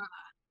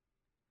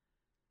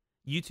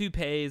YouTube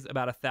pays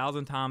about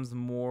 1,000 times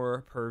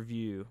more per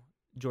view,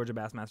 Georgia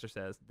Bassmaster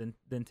says,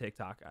 than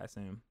TikTok, I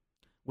assume.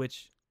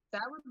 Which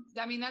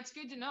that's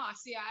good to know.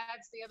 That's the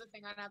other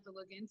thing I'd have to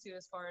look into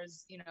as far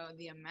as,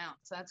 the amount.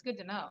 So that's good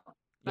to know.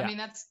 Yeah. I mean,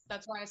 that's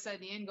why I said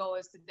the end goal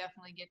is to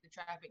definitely get the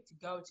traffic to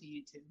go to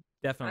YouTube.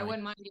 Definitely. I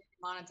wouldn't mind getting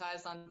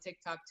monetized on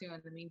TikTok too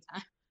in the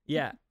meantime.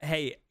 Yeah.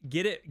 Hey,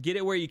 get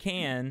it where you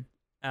can.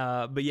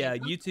 But yeah,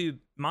 YouTube,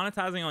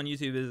 monetizing on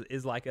YouTube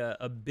is like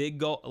a big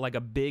goal, like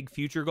a big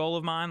future goal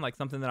of mine, like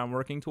something that I'm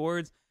working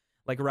towards.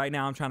 Like right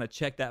now I'm trying to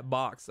check that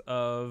box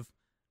of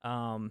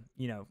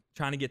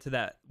trying to get to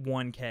that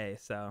 1K.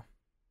 So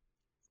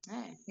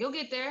hey, you'll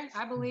get there.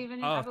 I believe in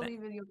you. I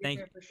believe that you'll get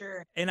there for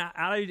sure. And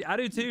I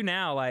do too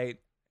now. Like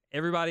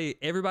everybody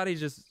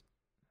just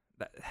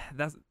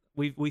that's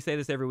we say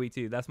this every week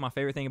too. That's my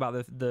favorite thing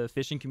about the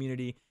fishing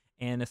community,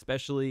 and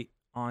especially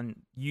on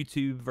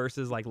YouTube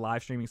versus like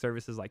live streaming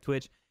services like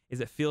Twitch,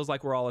 is it feels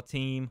like we're all a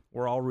team.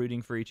 We're all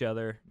rooting for each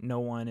other. No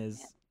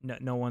one's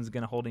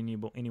gonna hold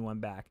anyone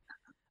back.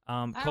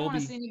 I don't want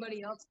to see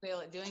anybody else fail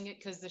at doing it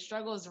because the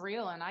struggle is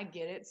real and I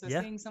get it. So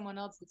seeing someone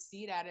else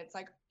succeed at it, it's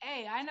like,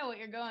 hey, I know what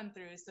you're going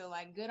through. So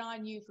like, good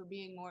on you for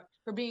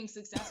being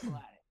successful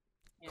at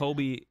it.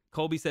 Colby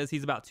says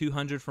he's about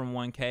 200 from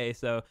 1K.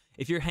 So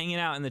if you're hanging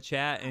out in the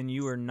chat and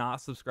you are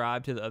not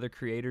subscribed to the other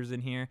creators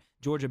in here,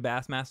 Georgia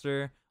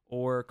Bassmaster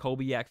or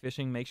Colby Yak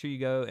Fishing, make sure you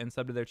go and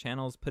sub to their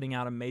channels, putting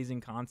out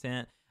amazing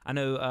content. I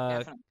know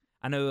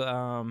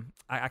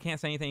I can't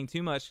say anything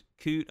too much.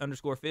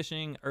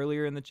 Coot_fishing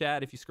earlier in the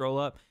chat, if you scroll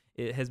up,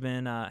 it has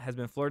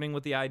been flirting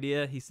with the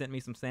idea. He sent me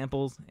some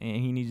samples and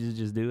he needs to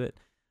just do it.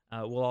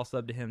 We'll all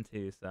sub to him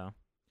too. So,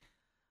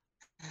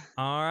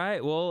 all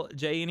right. Well,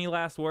 Jay, any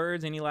last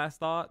words? Any last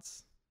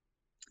thoughts?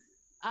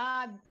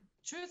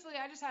 Truthfully,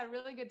 I just had a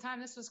really good time.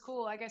 This was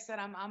cool. Like I said,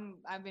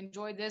 I've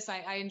enjoyed this.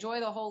 I enjoy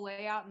the whole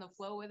layout and the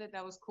flow with it.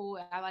 That was cool.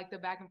 I like the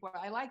back and forth.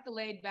 I like the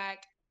laid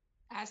back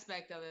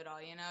aspect of it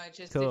all. You know, it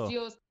just It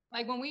feels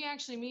like when we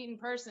actually meet in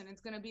person,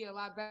 it's going to be a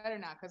lot better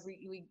now because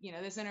we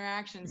this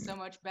interaction is so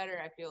much better.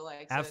 I feel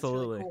like so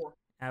absolutely, it's really cool.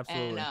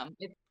 Absolutely, and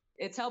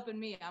it's helping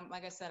me.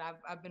 Like I said,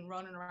 I've been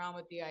running around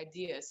with the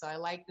idea, so I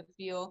like the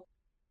feel.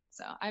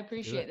 So I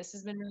appreciate it. This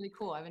has been really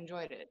cool. I've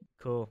enjoyed it.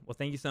 Cool. Well,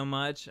 thank you so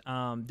much.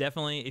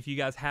 Definitely, if you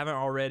guys haven't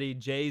already,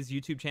 Jay's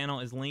YouTube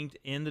channel is linked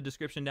in the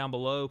description down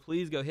below.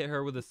 Please go hit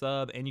her with a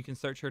sub, and you can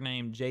search her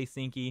name, Jay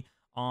Sinke,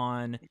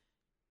 on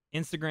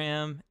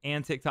Instagram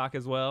and TikTok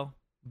as well.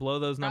 Blow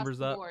those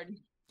numbers up.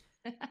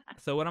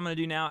 So what I'm going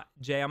to do now,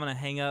 Jay, I'm going to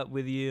hang up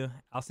with you.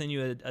 I'll send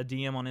you a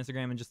DM on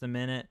Instagram in just a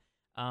minute,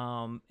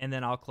 and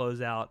then I'll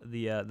close out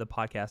the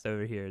podcast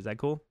over here. Is that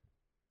cool?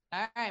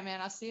 All right,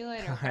 man. I'll see you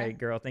later. All right,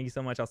 girl. Thank you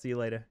so much. I'll see you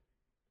later.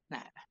 Nah.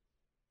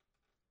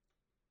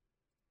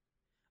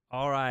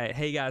 All right.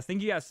 Hey, guys.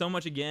 Thank you guys so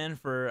much again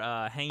for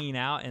hanging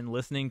out and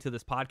listening to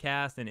this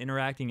podcast and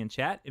interacting in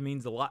chat. It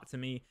means a lot to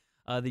me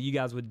that you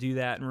guys would do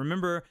that. And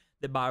remember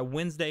that by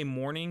Wednesday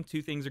morning,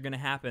 two things are going to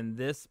happen.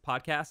 This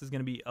podcast is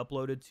going to be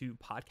uploaded to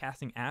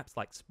podcasting apps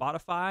like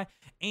Spotify,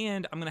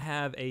 and I'm going to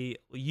have a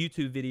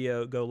YouTube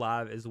video go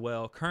live as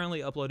well.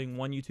 Currently uploading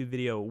one YouTube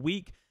video a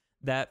week.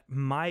 That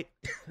might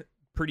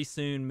pretty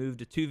soon move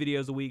to 2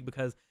 videos a week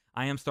because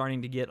I am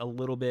starting to get a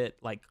little bit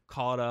like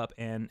caught up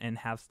and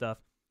have stuff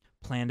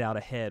planned out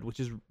ahead, which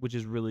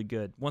is really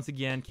good. Once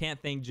again, can't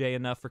thank Jay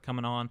enough for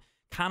coming on.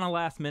 Kind of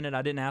last minute.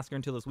 I didn't ask her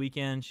until this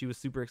weekend. She was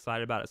super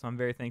excited about it, so I'm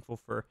very thankful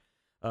for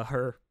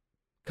her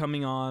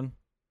coming on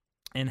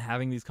and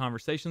having these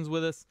conversations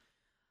with us.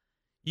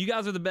 You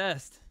guys are the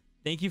best.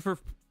 Thank you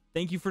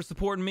for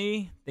supporting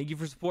me. Thank you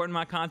for supporting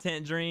my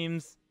content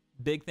dreams.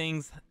 Big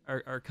things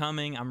are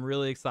coming. I'm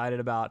really excited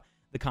about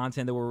the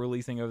content that we're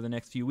releasing over the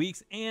next few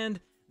weeks, and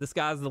the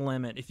sky's the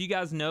limit. If you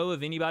guys know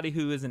of anybody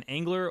who is an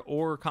angler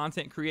or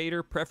content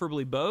creator,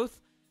 preferably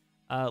both,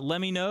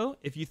 let me know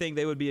if you think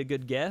they would be a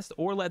good guest,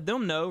 or let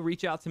them know.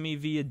 Reach out to me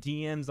via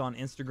DMs on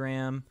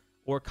Instagram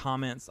or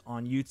comments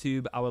on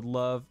YouTube. I would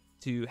love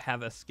to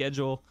have a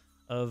schedule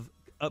of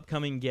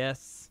upcoming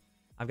guests.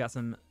 I've got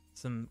some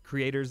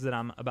creators that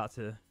I'm about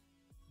to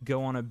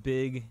go on a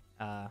big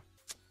I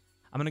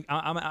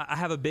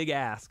have a big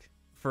ask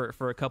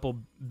for a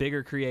couple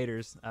bigger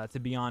creators to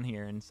be on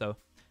here, and so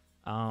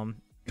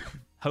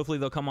hopefully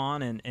they'll come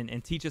on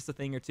and teach us a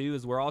thing or two,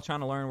 as we're all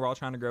trying to learn, we're all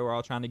trying to grow, we're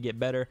all trying to get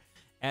better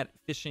at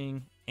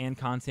fishing and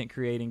content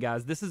creating.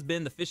 Guys, this has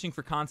been the Fishing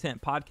for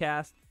Content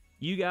podcast.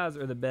 You guys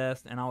are the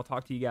best, and I will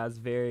talk to you guys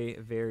very,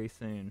 very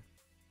soon.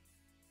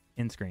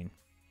 End screen.